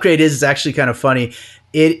what Upgrade is actually kind of funny.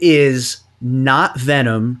 It is not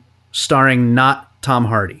Venom, starring not Tom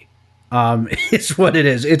Hardy. It's what it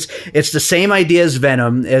is. It's the same idea as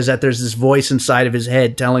Venom, is that there's this voice inside of his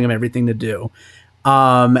head telling him everything to do.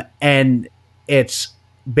 And it's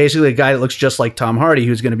basically a guy that looks just like Tom Hardy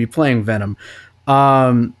who's going to be playing Venom.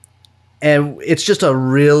 And it's just a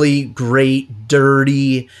really great,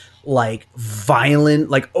 dirty,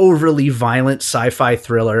 violent, overly violent sci-fi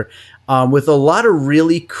thriller with a lot of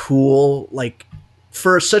really cool,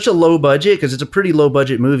 for such a low budget, because it's a pretty low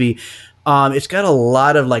budget movie. It's got a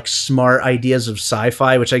lot of smart ideas of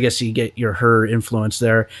sci-fi, which I guess you get your Her influence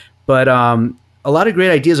there, but a lot of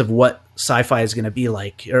great ideas of what sci-fi is going to be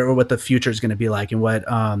like, or what the future is going to be like, and what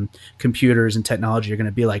computers and technology are going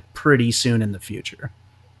to be like pretty soon in the future.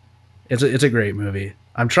 It's a great movie.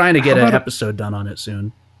 I'm trying to get an episode done on it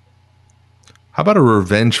soon. How about a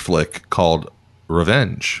revenge flick called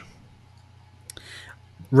Revenge?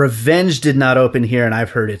 Revenge did not open here, and I've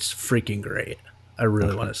heard it's freaking great. I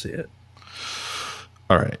really want to see it.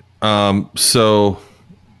 All right. So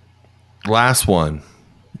last one,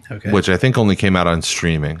 which I think only came out on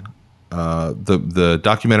streaming. The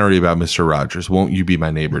documentary about Mr. Rogers, Won't You Be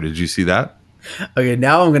My Neighbor? Did you see that? Okay,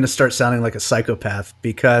 now I'm going to start sounding like a psychopath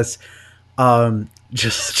because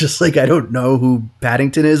just like I don't know who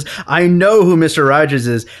Paddington is. I know who Mr. Rogers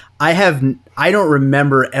is. I don't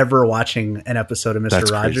remember ever watching an episode of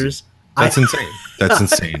Mr. Rogers. That's insane. That's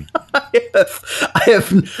insane. It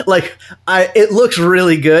looks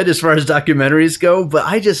really good as far as documentaries go, but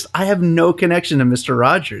I have no connection to Mr.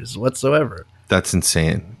 Rogers whatsoever. That's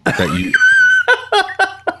insane. I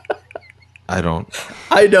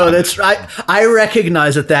know that's right. I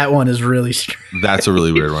recognize that one is really strange. That's a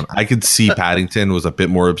really weird one. I could see Paddington was a bit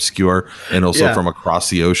more obscure and also from across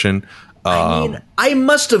the ocean. I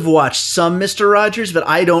must have watched some Mr. Rogers, but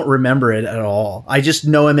I don't remember it at all. I just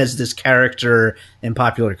know him as this character in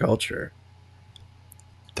popular culture.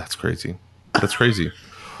 That's crazy.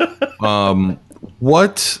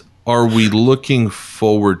 What are we looking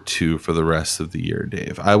forward to for the rest of the year,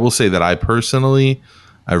 Dave? I will say that I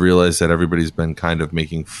realize that everybody's been kind of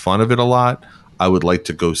making fun of it a lot. I would like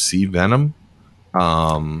to go see Venom.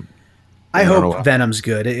 I hope Venom's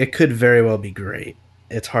good. It could very well be great.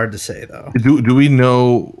 It's hard to say, though. Do we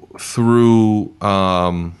know through...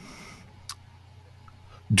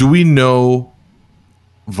 do we know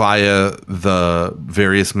via the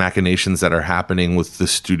various machinations that are happening with the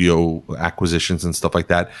studio acquisitions and stuff like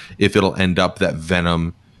that, if it'll end up that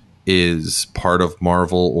Venom is part of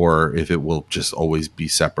Marvel or if it will just always be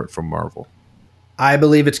separate from Marvel? I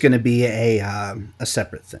believe it's going to be a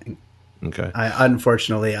separate thing. Okay.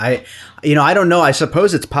 Unfortunately, I don't know. I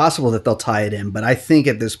suppose it's possible that they'll tie it in, but I think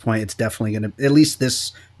at this point it's definitely going to, at least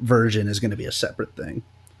this version is going to be a separate thing.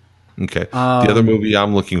 Okay. The other movie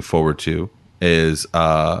I'm looking forward to is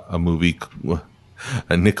a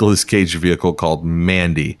Nicolas Cage vehicle called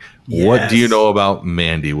Mandy. Yes. What do you know about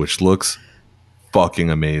Mandy, which looks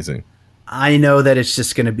fucking amazing? I know that it's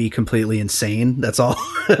just going to be completely insane. That's all.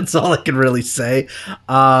 That's all I can really say.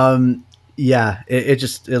 It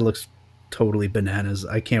looks totally bananas.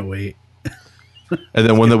 I can't wait. And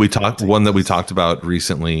then one that we talked about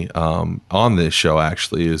recently on this show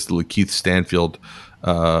actually is the Lakeith Stanfield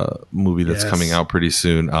movie that's coming out pretty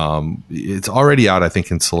soon. It's already out, I think,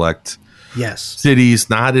 in select cities,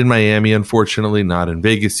 not in Miami, unfortunately, not in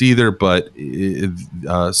Vegas either. But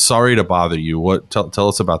Sorry to Bother You. Tell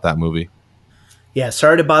us about that movie. Yeah,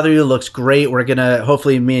 Sorry to Bother You looks great. We're gonna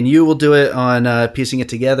hopefully me and you will do it on piecing it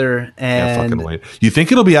together. And fucking wait. You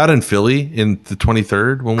think it'll be out in Philly in the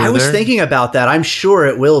 23rd when we're there? I was thinking about that. I'm sure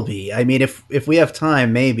it will be. I mean, if we have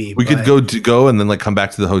time, maybe we could go and then like come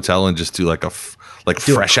back to the hotel and just do like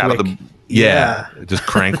fresh out of the just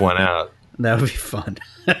crank one out. That would be fun.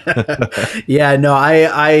 Yeah, no,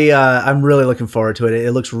 I'm really looking forward to it.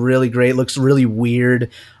 It looks really great. It looks really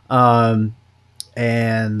weird, and.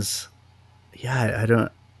 Yeah,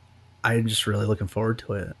 I'm just really looking forward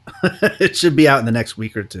to it. It should be out in the next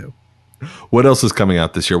week or two. What else is coming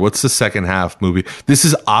out this year? What's the second half movie? This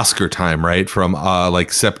is Oscar time, right? From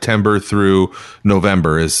like September through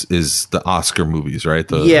November is the Oscar movies, right?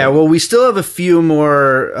 Well, we still have a few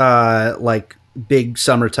more like big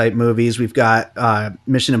summer type movies. We've got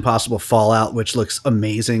Mission Impossible Fallout, which looks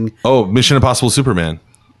amazing. Oh, Mission Impossible Superman.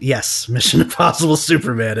 Yes, Mission Impossible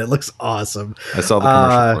Superman. It looks awesome. I saw the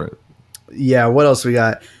commercial for it. Yeah, what else we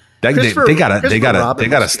got? They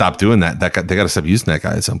gotta stop doing that. They gotta stop using that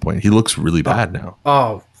guy at some point. He looks really bad now.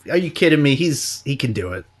 Oh, are you kidding me? He can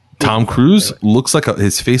do it. Tom Cruise looks like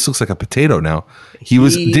his face looks like a potato now.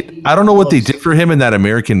 I don't know what they did for him in that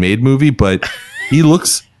American Made movie, but he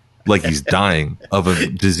looks like he's dying of a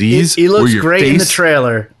disease. He looks great in the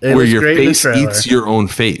trailer. Where your face eats your own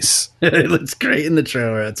face. It looks great in the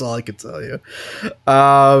trailer. That's all I can tell you.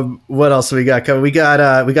 What else we got coming? We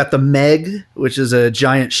got the Meg, which is a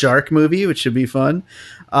giant shark movie, which should be fun.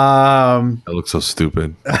 That looks so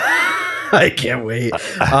stupid. I can't wait.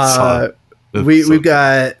 We've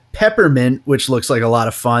got Peppermint, which looks like a lot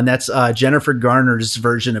of fun. That's Jennifer Garner's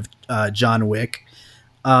version of John Wick.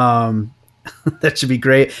 That should be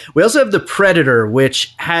great. We also have The Predator,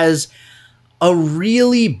 which has a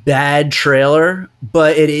really bad trailer,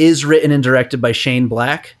 but it is written and directed by Shane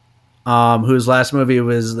Black, whose last movie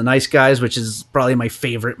was The Nice Guys, which is probably my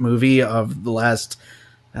favorite movie of the last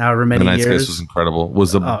however many years. The Nice Guys was incredible.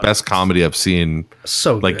 Was the best comedy I've seen.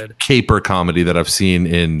 So like good. Caper comedy that I've seen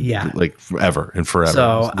in like forever.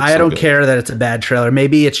 So I don't care that it's a bad trailer.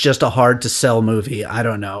 Maybe it's just a hard to sell movie. I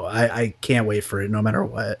don't know. I can't wait for it no matter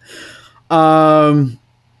what.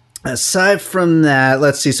 Aside from that,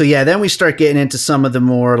 let's see. So then we start getting into some of the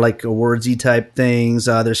more like awardsy type things.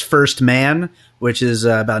 There's First Man, which is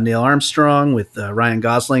about Neil Armstrong with Ryan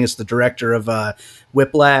Gosling. It's the director of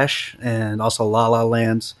Whiplash and also La La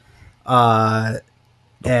Land.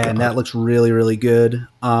 and that looks really, really good.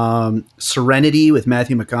 Serenity with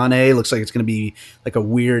Matthew McConaughey looks like it's going to be like a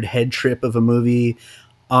weird head trip of a movie.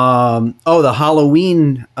 The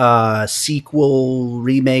Halloween sequel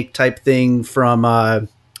remake type thing from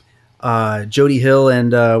Jody Hill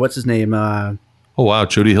and what's his name? Oh wow,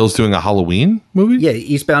 Jody Hill's doing a Halloween movie? Yeah,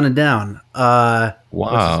 Eastbound and Down.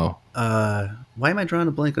 Wow. Why am I drawing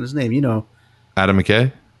a blank on his name? You know, Adam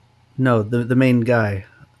McKay? No, the main guy.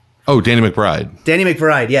 Oh, Danny McBride. Danny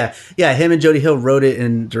McBride, yeah. Yeah, him and Jody Hill wrote it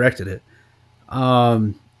and directed it.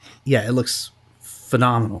 Yeah, it looks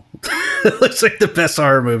phenomenal. It looks like the best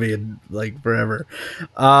horror movie in like forever.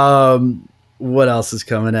 What else is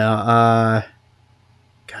coming out?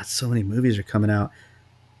 God, so many movies are coming out.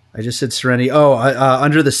 I just said Serenity.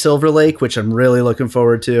 Under the Silver Lake, which I'm really looking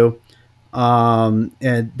forward to.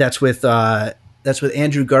 And that's with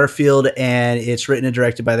Andrew Garfield, and it's written and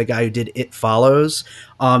directed by the guy who did It Follows.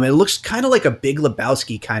 It looks kind of like a Big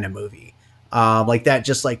Lebowski kind of movie, like that,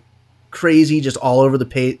 just like crazy, just all over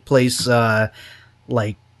the place,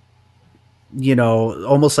 like, you know,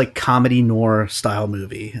 almost like comedy noir style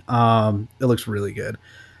movie. It looks really good.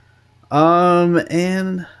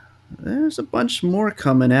 And there's a bunch more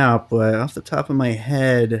coming out, but off the top of my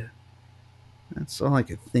head, that's all I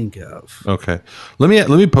could think of. Okay. Let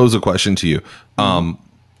me pose a question to you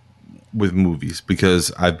with movies,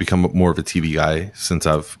 because I've become more of a TV guy since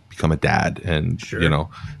I've become a dad. And, Sure. you know,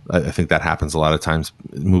 I think that happens a lot of times.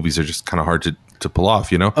 Movies are just kind of hard to pull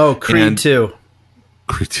off, you know? Oh, Creed 2.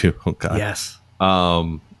 Creed 2. Oh, God. Yes.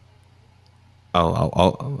 I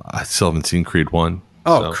still haven't seen Creed 1.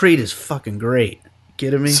 Oh, so. Creed is fucking great.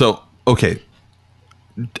 Kidding me? So, okay.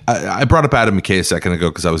 I brought up Adam McKay a second ago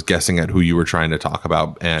because I was guessing at who you were trying to talk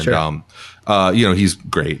about. And, Sure. you know, he's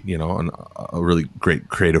great, you know, a really great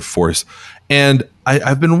creative force. And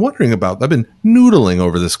I've been wondering I've been noodling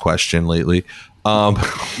over this question lately,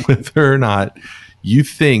 whether or not you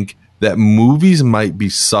think that movies might be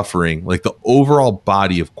suffering, like the overall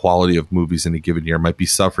body of quality of movies in a given year might be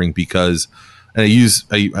suffering because, and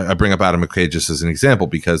I bring up Adam McKay just as an example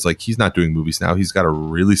because like he's not doing movies now. He's got a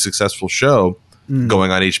really successful show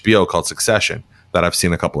going on HBO called Succession that I've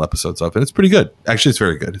seen a couple episodes of, and it's pretty good. Actually, it's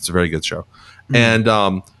very good. It's a very good show. And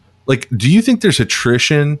like, do you think there's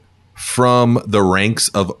attrition from the ranks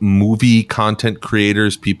of movie content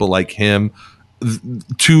creators, people like him,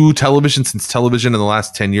 to television, since television in the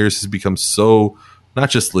last 10 years has become so not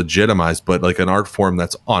just legitimized, but like an art form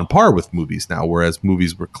that's on par with movies now, whereas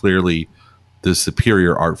movies were clearly the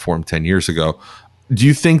superior art form 10 years ago. Do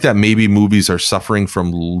you think that maybe movies are suffering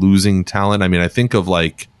from losing talent? I mean, I think of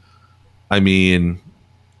like, a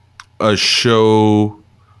show,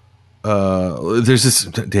 there's this,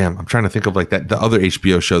 I'm trying to think of like the other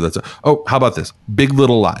HBO show that's, how about this? Big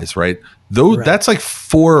Little Lies, right? That's like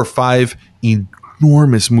 4 or 5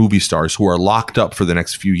 enormous movie stars who are locked up for the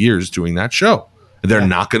next few years doing that show. They're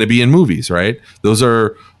not going to be in movies, right? Those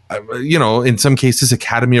are, you know, in some cases,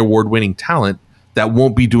 Academy Award winning talent that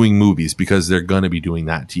won't be doing movies because they're going to be doing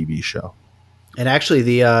that TV show. And actually,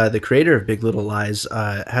 the creator of Big Little Lies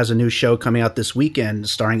has a new show coming out this weekend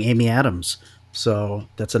starring Amy Adams. So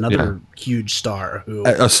that's another huge star.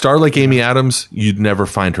 A star like Amy Adams, you'd never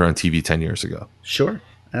find her on TV 10 years ago. Sure.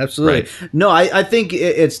 Absolutely. Right. No, I think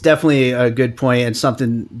it's definitely a good point and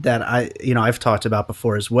something that I've talked about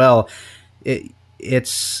before as well. I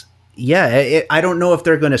don't know if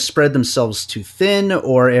they're going to spread themselves too thin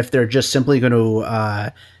or if they're just simply going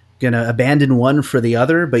to abandon one for the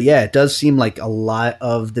other. But yeah, it does seem like a lot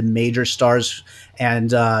of the major stars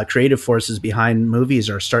and creative forces behind movies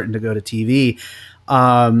are starting to go to TV.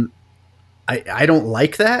 I don't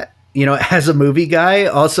like that, you know, as a movie guy.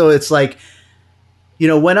 Also, it's like, you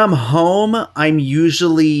know, when I'm home, I'm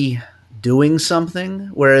usually doing something,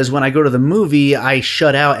 whereas when I go to the movie, I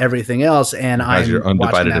shut out everything else and I'm your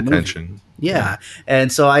undivided watching that attention. Movie. Yeah.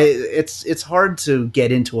 And so it's hard to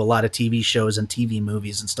get into a lot of TV shows and TV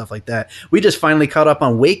movies and stuff like that. We just finally caught up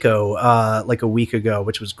on Waco like a week ago,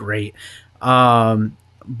 which was great.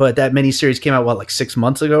 But that miniseries came out like 6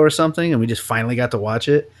 months ago or something, and we just finally got to watch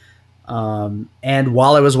it. And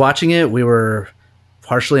while I was watching it, we were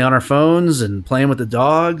partially on our phones and playing with the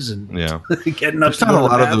dogs and getting up to the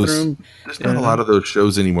bathroom. There's not a lot of those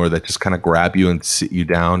shows anymore that just kind of grab you and sit you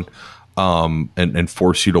down and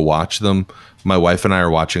force you to watch them. My wife and I are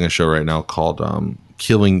watching a show right now called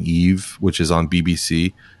Killing Eve, which is on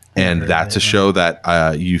BBC. And that's a show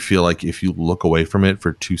that you feel like if you look away from it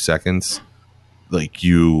for 2 seconds, like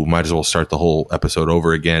you might as well start the whole episode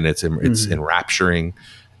over again. It's enrapturing,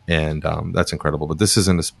 and that's incredible. But this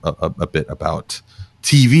isn't a bit about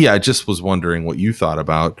TV. I just was wondering what you thought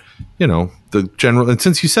about, you know, the general. And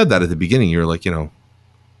since you said that at the beginning, you're like, you know,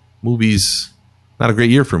 movies, not a great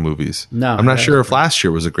year for movies. No, I'm not sure if last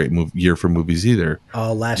year was a great year for movies either.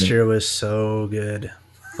 Oh, last year was so good.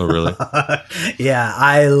 Oh, really? Yeah,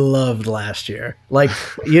 I loved last year. Like,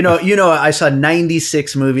 you know, I saw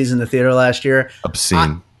 96 movies in the theater last year.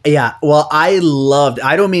 Obscene. Well, I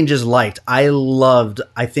don't mean just liked. I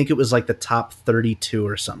think it was like the top 32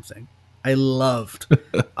 or something. I loved.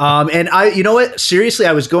 And you know what? Seriously,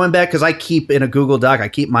 I was going back because I keep in a Google Doc, I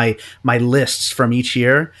keep my lists from each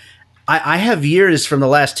year. I have years from the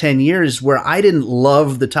last 10 years where I didn't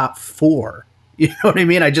love the top 4. You know what I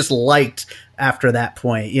mean? I just liked after that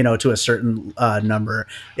point, to a certain number.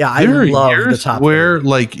 Yeah, I love the top where 4.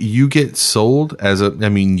 Like you get sold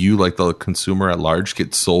you like the consumer at large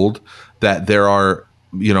get sold that there are,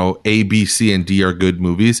 A, B, C, and D are good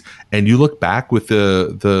movies, and you look back with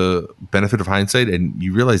the benefit of hindsight, and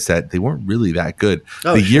you realize that they weren't really that good.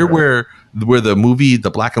 Oh, the year where the movie, the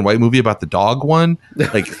black and white movie about the dog won,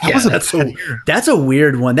 like that's a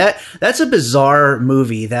weird one. That's a bizarre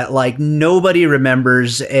movie that like nobody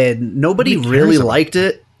remembers and nobody really liked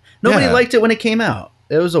it. Nobody liked it when it came out.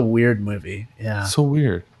 It was a weird movie. Yeah, so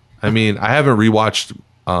weird. I mean, I haven't rewatched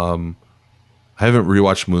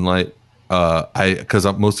Moonlight.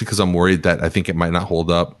 Mostly because I'm worried that I think it might not hold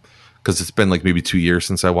up because it's been like maybe 2 years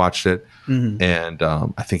since I watched it, and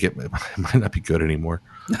I think it might not be good anymore.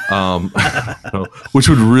 Which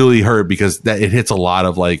would really hurt because it hits a lot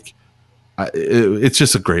of like, it's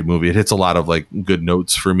just a great movie. It hits a lot of like good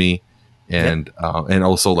notes for me, and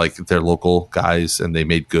also like they're local guys and they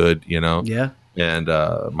made good, and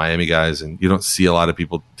Miami guys, and you don't see a lot of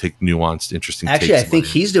people take nuanced, interesting. Actually, I think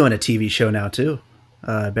he's doing a TV show now too.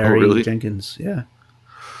 Barry Jenkins. Yeah.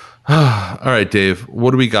 All right, Dave,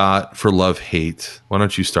 what do we got for love hate? Why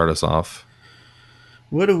don't you start us off?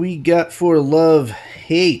 What do we got for love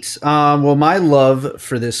hate? Well, my love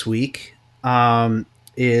for this week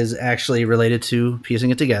is actually related to piecing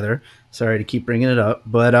it together. Sorry to keep bringing it up,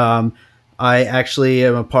 but I actually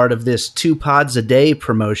am a part of this 2 pods a day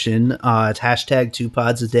promotion. It's hashtag 2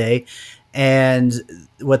 pods a day. And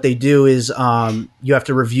what they do is you have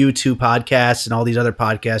to review 2 podcasts, and all these other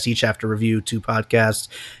podcasts each have to review 2 podcasts.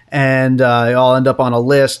 And they all end up on a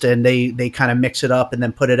list, and they kind of mix it up and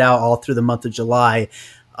then put it out all through the month of July,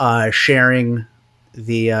 sharing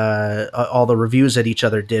the all the reviews that each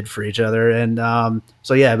other did for each other. And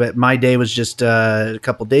but my day was just a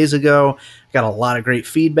couple days ago. Got a lot of great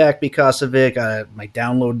feedback because of it. My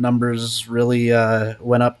download numbers really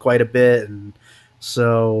went up quite a bit, and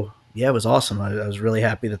so yeah, it was awesome. I was really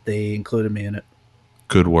happy that they included me in it.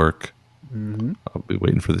 Good work. Mm-hmm. I'll be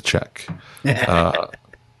waiting for the check. All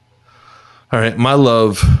right. My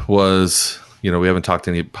love was, we haven't talked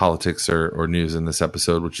any politics or news in this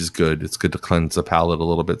episode, which is good. It's good to cleanse the palate a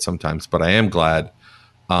little bit sometimes, but I am glad.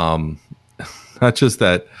 Not just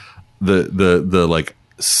that the like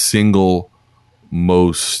single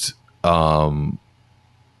most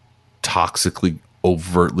toxically,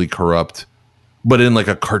 overtly corrupt, but in like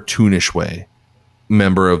a cartoonish way,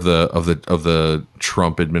 member of the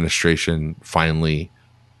Trump administration finally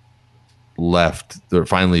left, or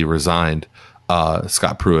finally resigned.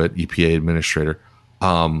 Scott Pruitt, EPA administrator.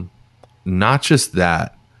 Not just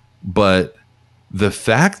that, but the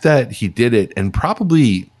fact that he did it and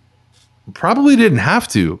probably didn't have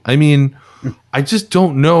to. I mean, I just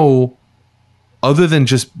don't know, other than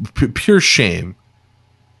just pure shame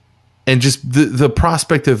and just the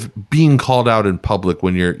prospect of being called out in public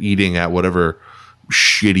when you're eating at whatever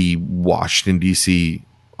shitty Washington DC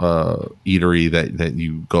eatery that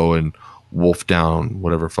you go and wolf down,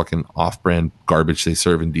 whatever fucking off-brand garbage they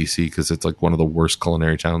serve in DC, because it's like one of the worst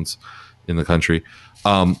culinary towns in the country.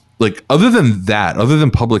 Like other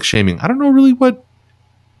than public shaming, I don't know really what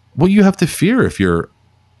you have to fear if you're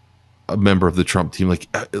a member of the Trump team. Like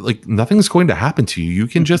nothing's going to happen to you. You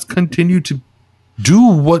can just continue to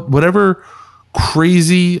do whatever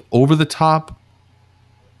crazy, over the top,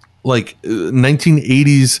 like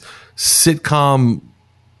 1980s sitcom,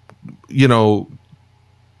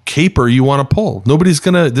 caper you want to pull.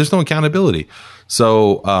 There's no accountability.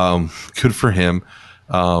 So good for him.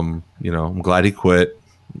 I'm glad he quit.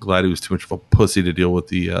 I'm glad he was too much of a pussy to deal with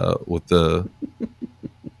the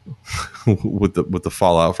with the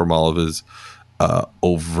fallout from all of his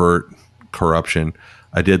overt corruption.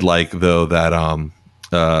 I did like, though, that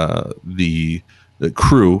the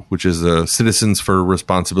CREW, which is the Citizens for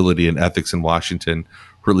Responsibility and Ethics in Washington,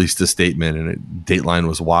 released a statement, and Dateline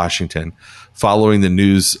was Washington, following the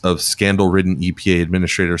news of scandal-ridden EPA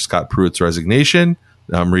Administrator Scott Pruitt's resignation.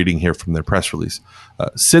 I'm reading here from their press release.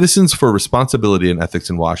 Citizens for Responsibility and Ethics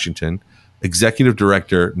in Washington, Executive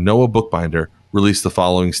Director Noah Bookbinder released the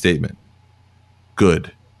following statement.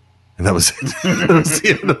 Good. And that was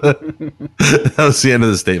it. That was the end of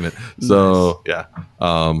the statement. So yeah,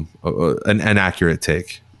 an accurate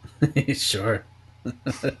take. Sure.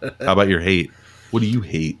 How about your hate? What do you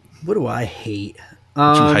hate? What do I hate?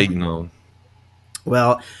 What you hating on?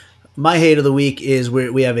 Well, my hate of the week is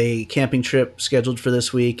we have a camping trip scheduled for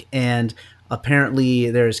this week, and apparently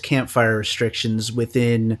there's campfire restrictions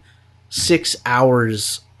within 6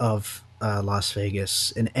 hours of Las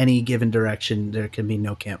Vegas. In any given direction, there can be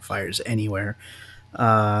no campfires anywhere.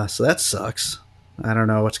 So that sucks. I don't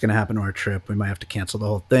know what's going to happen to our trip. We might have to cancel the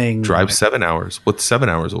whole thing. Drive 7 hours. What's 7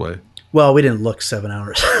 hours away? Well, we didn't look 7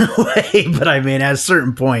 hours away, but I mean, at a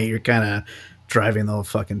certain point, you're kind of driving the whole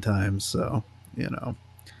fucking time. So,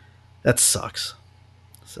 that sucks.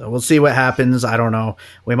 So we'll see what happens. I don't know.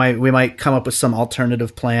 We might come up with some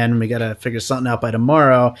alternative plan. We got to figure something out by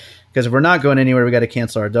tomorrow, because if we're not going anywhere, we got to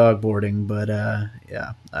cancel our dog boarding. But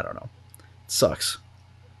yeah, I don't know. It sucks.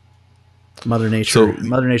 Mother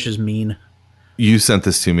Nature's mean. You sent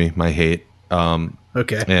this to me, my hate.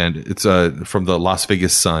 Okay. And it's from the Las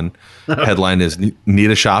Vegas Sun. Headline is, need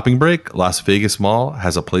a shopping break? Las Vegas Mall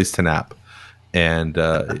has a place to nap. And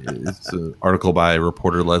it's an article by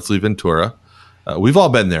reporter Leslie Ventura. We've all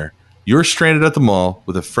been there. You're stranded at the mall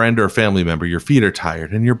with a friend or a family member. Your feet are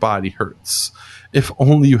tired and your body hurts. If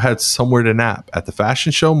only you had somewhere to nap. At the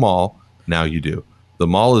Fashion Show Mall, now you do. The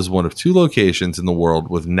mall is one of 2 locations in the world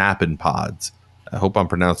with napping pods. I hope I'm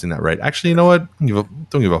pronouncing that right. Actually, you know what?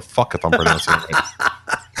 Don't give a fuck if I'm pronouncing it right.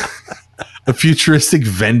 A futuristic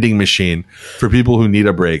vending machine for people who need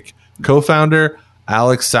a break. Co-founder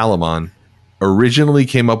Alex Salomon originally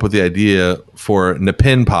came up with the idea for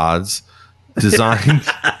Napin pods, designed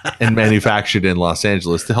and manufactured in Los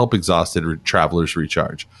Angeles to help exhausted travelers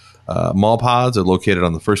recharge. Mall pods are located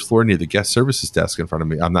on the first floor near the guest services desk in front of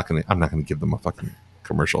me. I'm not gonna give them a fucking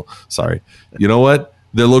commercial. Sorry. You know what?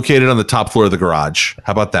 They're located on the top floor of the garage.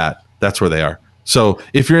 How about that? That's where they are. So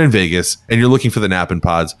if you're in Vegas and you're looking for the napping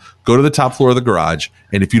pods, go to the top floor of the garage,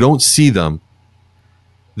 and if you don't see them,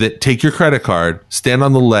 take your credit card, stand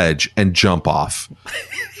on the ledge, and jump off.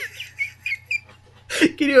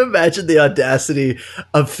 Can you imagine the audacity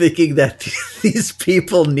of thinking that these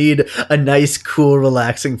people need a nice, cool,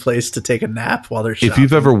 relaxing place to take a nap while they're shopping? If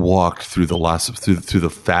you've ever walked through the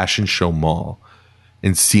Fashion Show Mall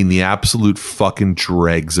and seen the absolute fucking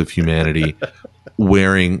dregs of humanity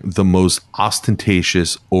wearing the most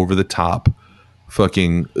ostentatious, over-the-top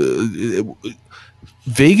fucking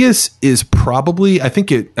Vegas is probably, I think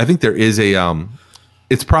there is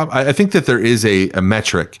a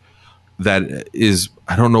metric that is,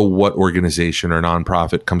 I don't know what organization or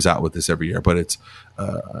nonprofit comes out with this every year, but it's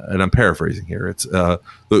and I'm paraphrasing here. It's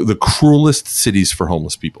the cruelest cities for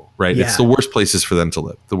homeless people, right? Yeah. It's the worst places for them to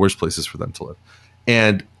live.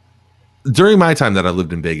 And during my time that I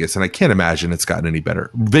lived in Vegas, and I can't imagine it's gotten any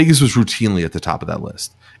better, Vegas was routinely at the top of that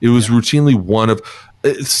list. It was routinely one of,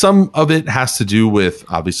 some of it has to do with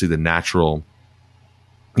obviously the natural,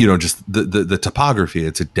 just the topography.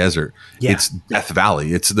 It's a desert. Yeah. It's Death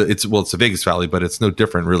Valley. It's the Vegas Valley, but it's no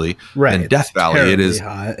different really than Death Valley. It is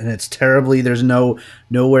hot, and it's terribly. There's no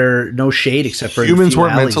shade except for humans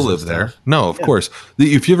weren't meant to live there. No, of course.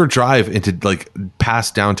 If you ever drive into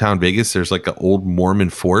past downtown Vegas, there's like an old Mormon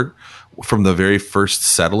fort from the very first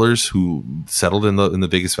settlers who settled in the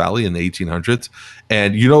Vegas Valley in the 1800s,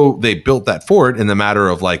 and they built that fort in the matter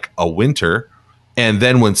of like a winter. And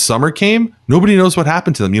then when summer came, nobody knows what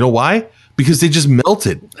happened to them. You know why? Because they just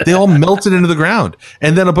melted. They all melted into the ground.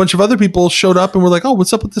 And then a bunch of other people showed up and were like, oh,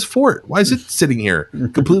 what's up with this fort? Why is it sitting here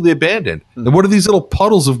completely abandoned? And what are these little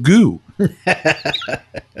puddles of goo?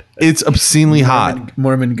 It's obscenely hot.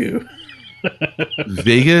 Mormon goo.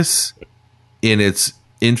 Vegas, in its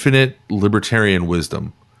infinite libertarian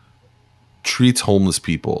wisdom, treats homeless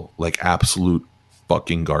people like absolute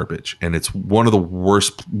fucking garbage, and it's one of the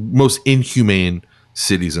worst, most inhumane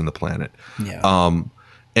cities on the planet. Yeah.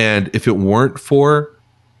 And if it weren't for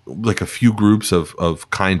like a few groups of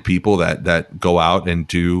kind people that go out and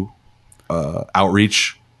do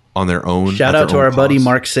outreach on their own. Shout out to our buddy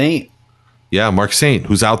Mark Saint. Yeah, Mark Saint,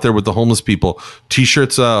 who's out there with the homeless people.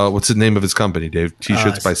 T-shirts. What's the name of his company, Dave?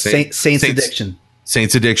 T-shirts by Saints Addiction.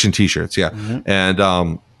 Saints Addiction T-shirts. Yeah,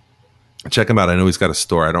 and check him out. I know he's got a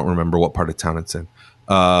store. I don't remember what part of town it's in.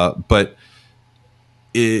 But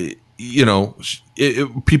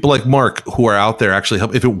people like Mark who are out there actually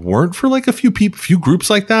help. If it weren't for like a few groups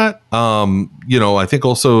like that, I think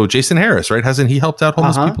also Jason Harris, right? Hasn't he helped out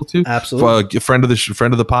homeless people too? Absolutely. A friend of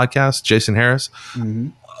the podcast, Jason Harris. Mm-hmm.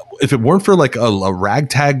 If it weren't for like a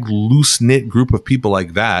ragtag, loose knit group of people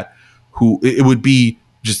like that, who it would be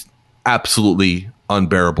just absolutely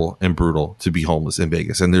unbearable and brutal to be homeless in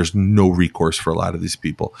Vegas, and there's no recourse for a lot of these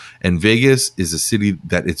people. And Vegas is a city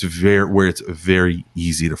that it's very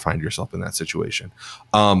easy to find yourself in that situation.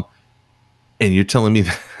 And you're telling me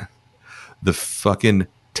that the fucking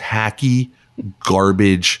tacky,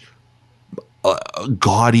 garbage,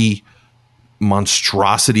 gaudy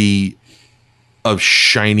monstrosity of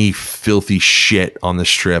shiny, filthy shit on the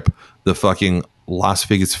Strip, the fucking Las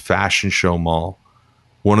Vegas Fashion Show Mall,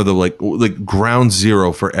 one of the like ground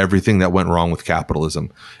zero for everything that went wrong with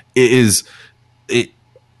capitalism, it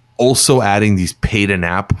also adding these pay to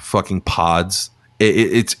nap fucking pods.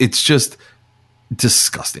 It's just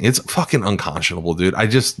disgusting. It's fucking unconscionable, dude. I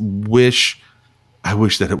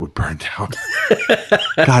wish that it would burn down.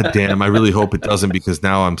 God damn, I really hope it doesn't, because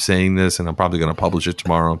now I'm saying this and I'm probably going to publish it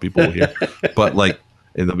tomorrow and people will hear. But like,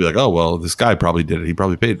 and they'll be like, oh, well, this guy probably did it. He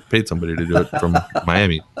probably paid somebody to do it from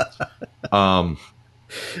Miami.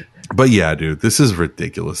 But yeah, dude, this is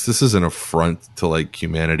ridiculous. This is an affront to like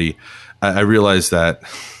humanity. I realize that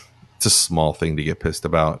it's a small thing to get pissed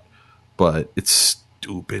about, but it's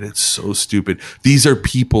stupid. It's so stupid. These are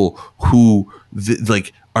people who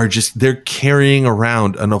they're carrying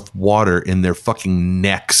around enough water in their fucking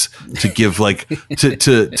necks to give like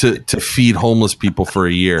to feed homeless people for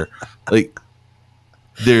a year. Like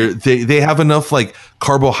they have enough like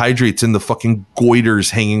carbohydrates in the fucking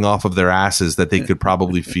goiters hanging off of their asses that they could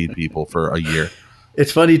probably feed people for a year.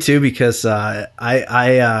 It's funny too, because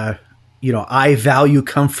I value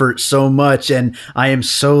comfort so much and I am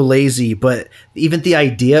so lazy, but even the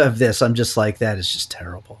idea of this, I'm just like, that is just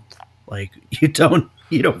terrible. Like you don't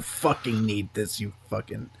fucking need this,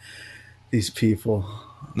 these people.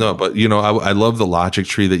 No, but I love the logic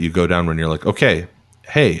tree that you go down when you're like, okay,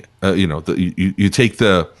 hey, you take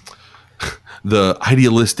the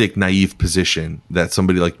idealistic, naive position that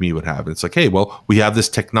somebody like me would have. And it's like, hey, well, we have this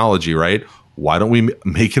technology, right? Why don't we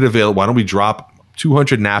make it available? Why don't we drop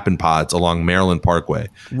 200 napping pods along Maryland Parkway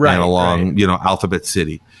and along, Alphabet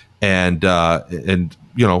City? And why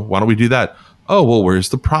don't we do that? Oh, well, where's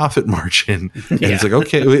the profit margin? And it's like,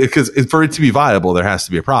 okay, because for it to be viable, there has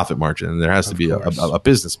to be a profit margin and there has to be a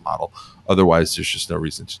business model. Otherwise, there's just no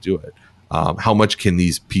reason to do it. How much can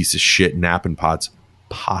these piece of shit napping pods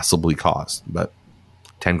possibly cost? But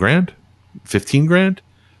 10 grand, 15 grand.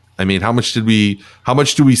 I mean, how much do we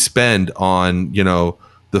spend on,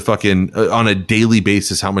 the fucking on a daily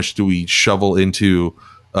basis? How much do we shovel into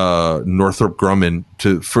Northrop Grumman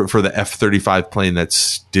for the F-35 plane that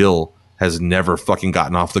still has never fucking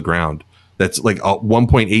gotten off the ground? That's like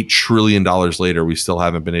 $1.8 trillion later. We still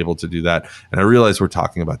haven't been able to do that. And I realize we're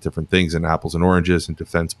talking about different things and apples and oranges and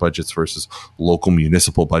defense budgets versus local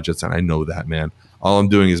municipal budgets. And I know that, man. All I'm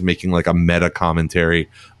doing is making like a meta commentary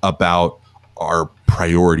about our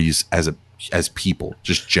priorities as people,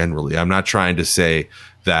 just generally. I'm not trying to say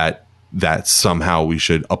that somehow we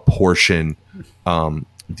should apportion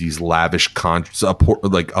these lavish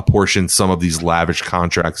apportion some of these lavish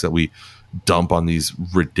contracts that we dump on these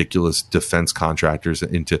ridiculous defense contractors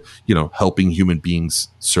into helping human beings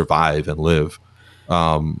survive and live.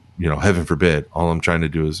 Heaven forbid. All I'm trying to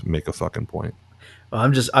do is make a fucking point. Well,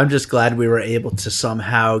 I'm just glad we were able to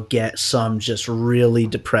somehow get some just really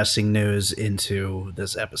depressing news into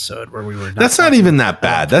this episode where we were. That's not even that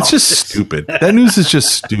bad. That's just stupid. That news is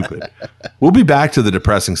just stupid. We'll be back to the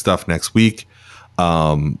depressing stuff next week.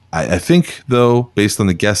 I think, though, based on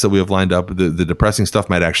the guests that we have lined up, the depressing stuff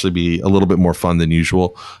might actually be a little bit more fun than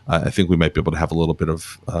usual. I think we might be able to have a little bit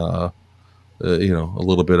of,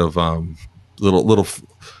 little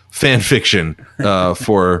fan fiction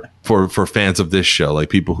for fans of this show, like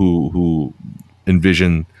people who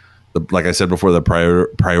envision, like I said before, the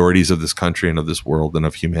priorities of this country and of this world and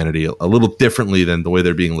of humanity a little differently than the way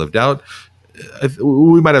they're being lived out.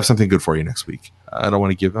 We might have something good for you next week. I don't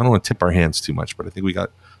want to tip our hands too much, but I think we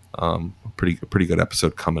got a pretty good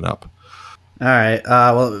episode coming up. All right.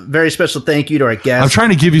 Well, very special thank you to our guest. I'm trying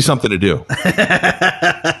to give you something to do.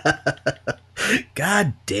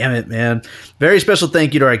 God damn it, man. Very special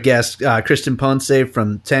thank you to our guest, Kristen Ponce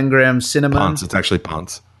from Tangram Cinema. Ponce. It's actually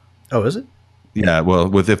Ponce. Oh, is it? Yeah.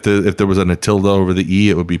 Well, if there was a tilde over the E,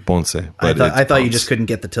 it would be Ponce. But I thought you just couldn't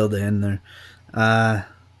get the tilde in there.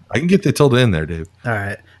 I can get the tilde in there, Dave. All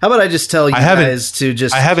right. How about I just tell you guys to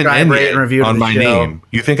just subscribe, rate, and review on my name.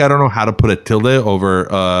 You think I don't know how to put a tilde over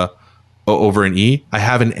an E? I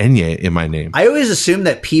have an enye in my name. I always assume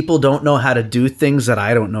that people don't know how to do things that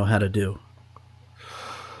I don't know how to do.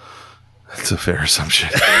 That's a fair assumption.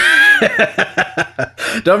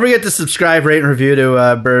 Don't forget to subscribe, rate, and review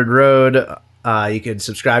to Bird Road. You can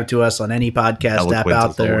subscribe to us on any podcast app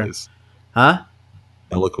out there. Always. Huh?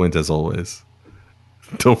 Eloquent as always.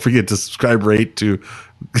 Don't forget to subscribe, rate to.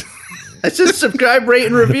 I said subscribe, rate,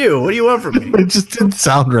 and review. What do you want from me? It just didn't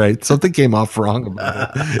sound right. Something came off wrong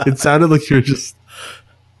about it. It sounded like you were just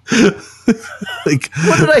like.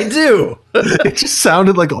 What did I do? It just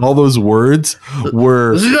sounded like all those words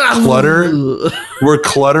were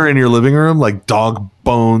clutter in your living room, like dog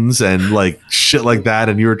bones and like shit like that,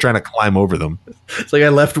 and you were trying to climb over them. It's like I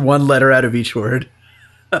left one letter out of each word.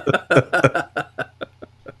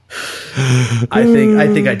 I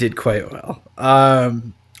think I did quite well.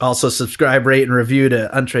 Also, subscribe, rate, and review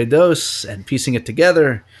to Entre Dos and Piecing It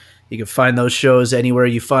Together. You can find those shows anywhere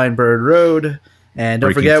you find Bird Road. And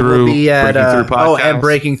don't forget, we'll be at and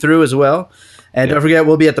Breaking Through as well. And don't forget,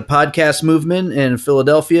 we'll be at the Podcast Movement in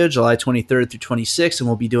Philadelphia, July 23rd through 26th, and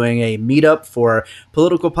we'll be doing a meetup for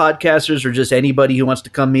political podcasters or just anybody who wants to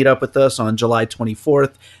come meet up with us on July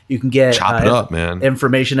 24th. You can get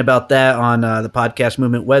information about that on the Podcast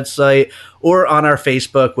Movement website or on our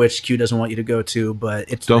Facebook, which Q doesn't want you to go to, but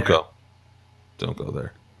it's Don't go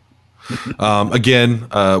there. Again,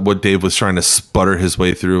 what Dave was trying to sputter his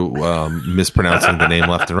way through, mispronouncing the name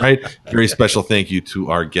left and right. Very special thank you to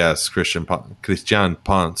our guest, Christian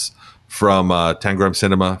Ponce from Tangram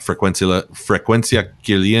Cinema, Frecuencia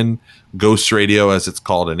Killian, Ghost Radio, as it's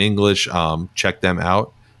called in English. Check them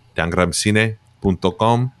out,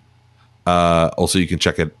 tangramcine.com. Also, you can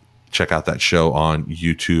check out that show on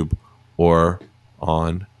YouTube or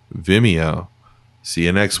on Vimeo. See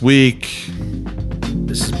you next week.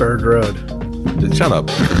 This is Bird Road. Shut up.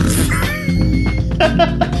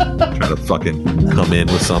 Try to fucking come in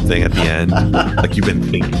with something at the end. Like you've been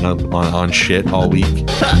thinking on shit all week.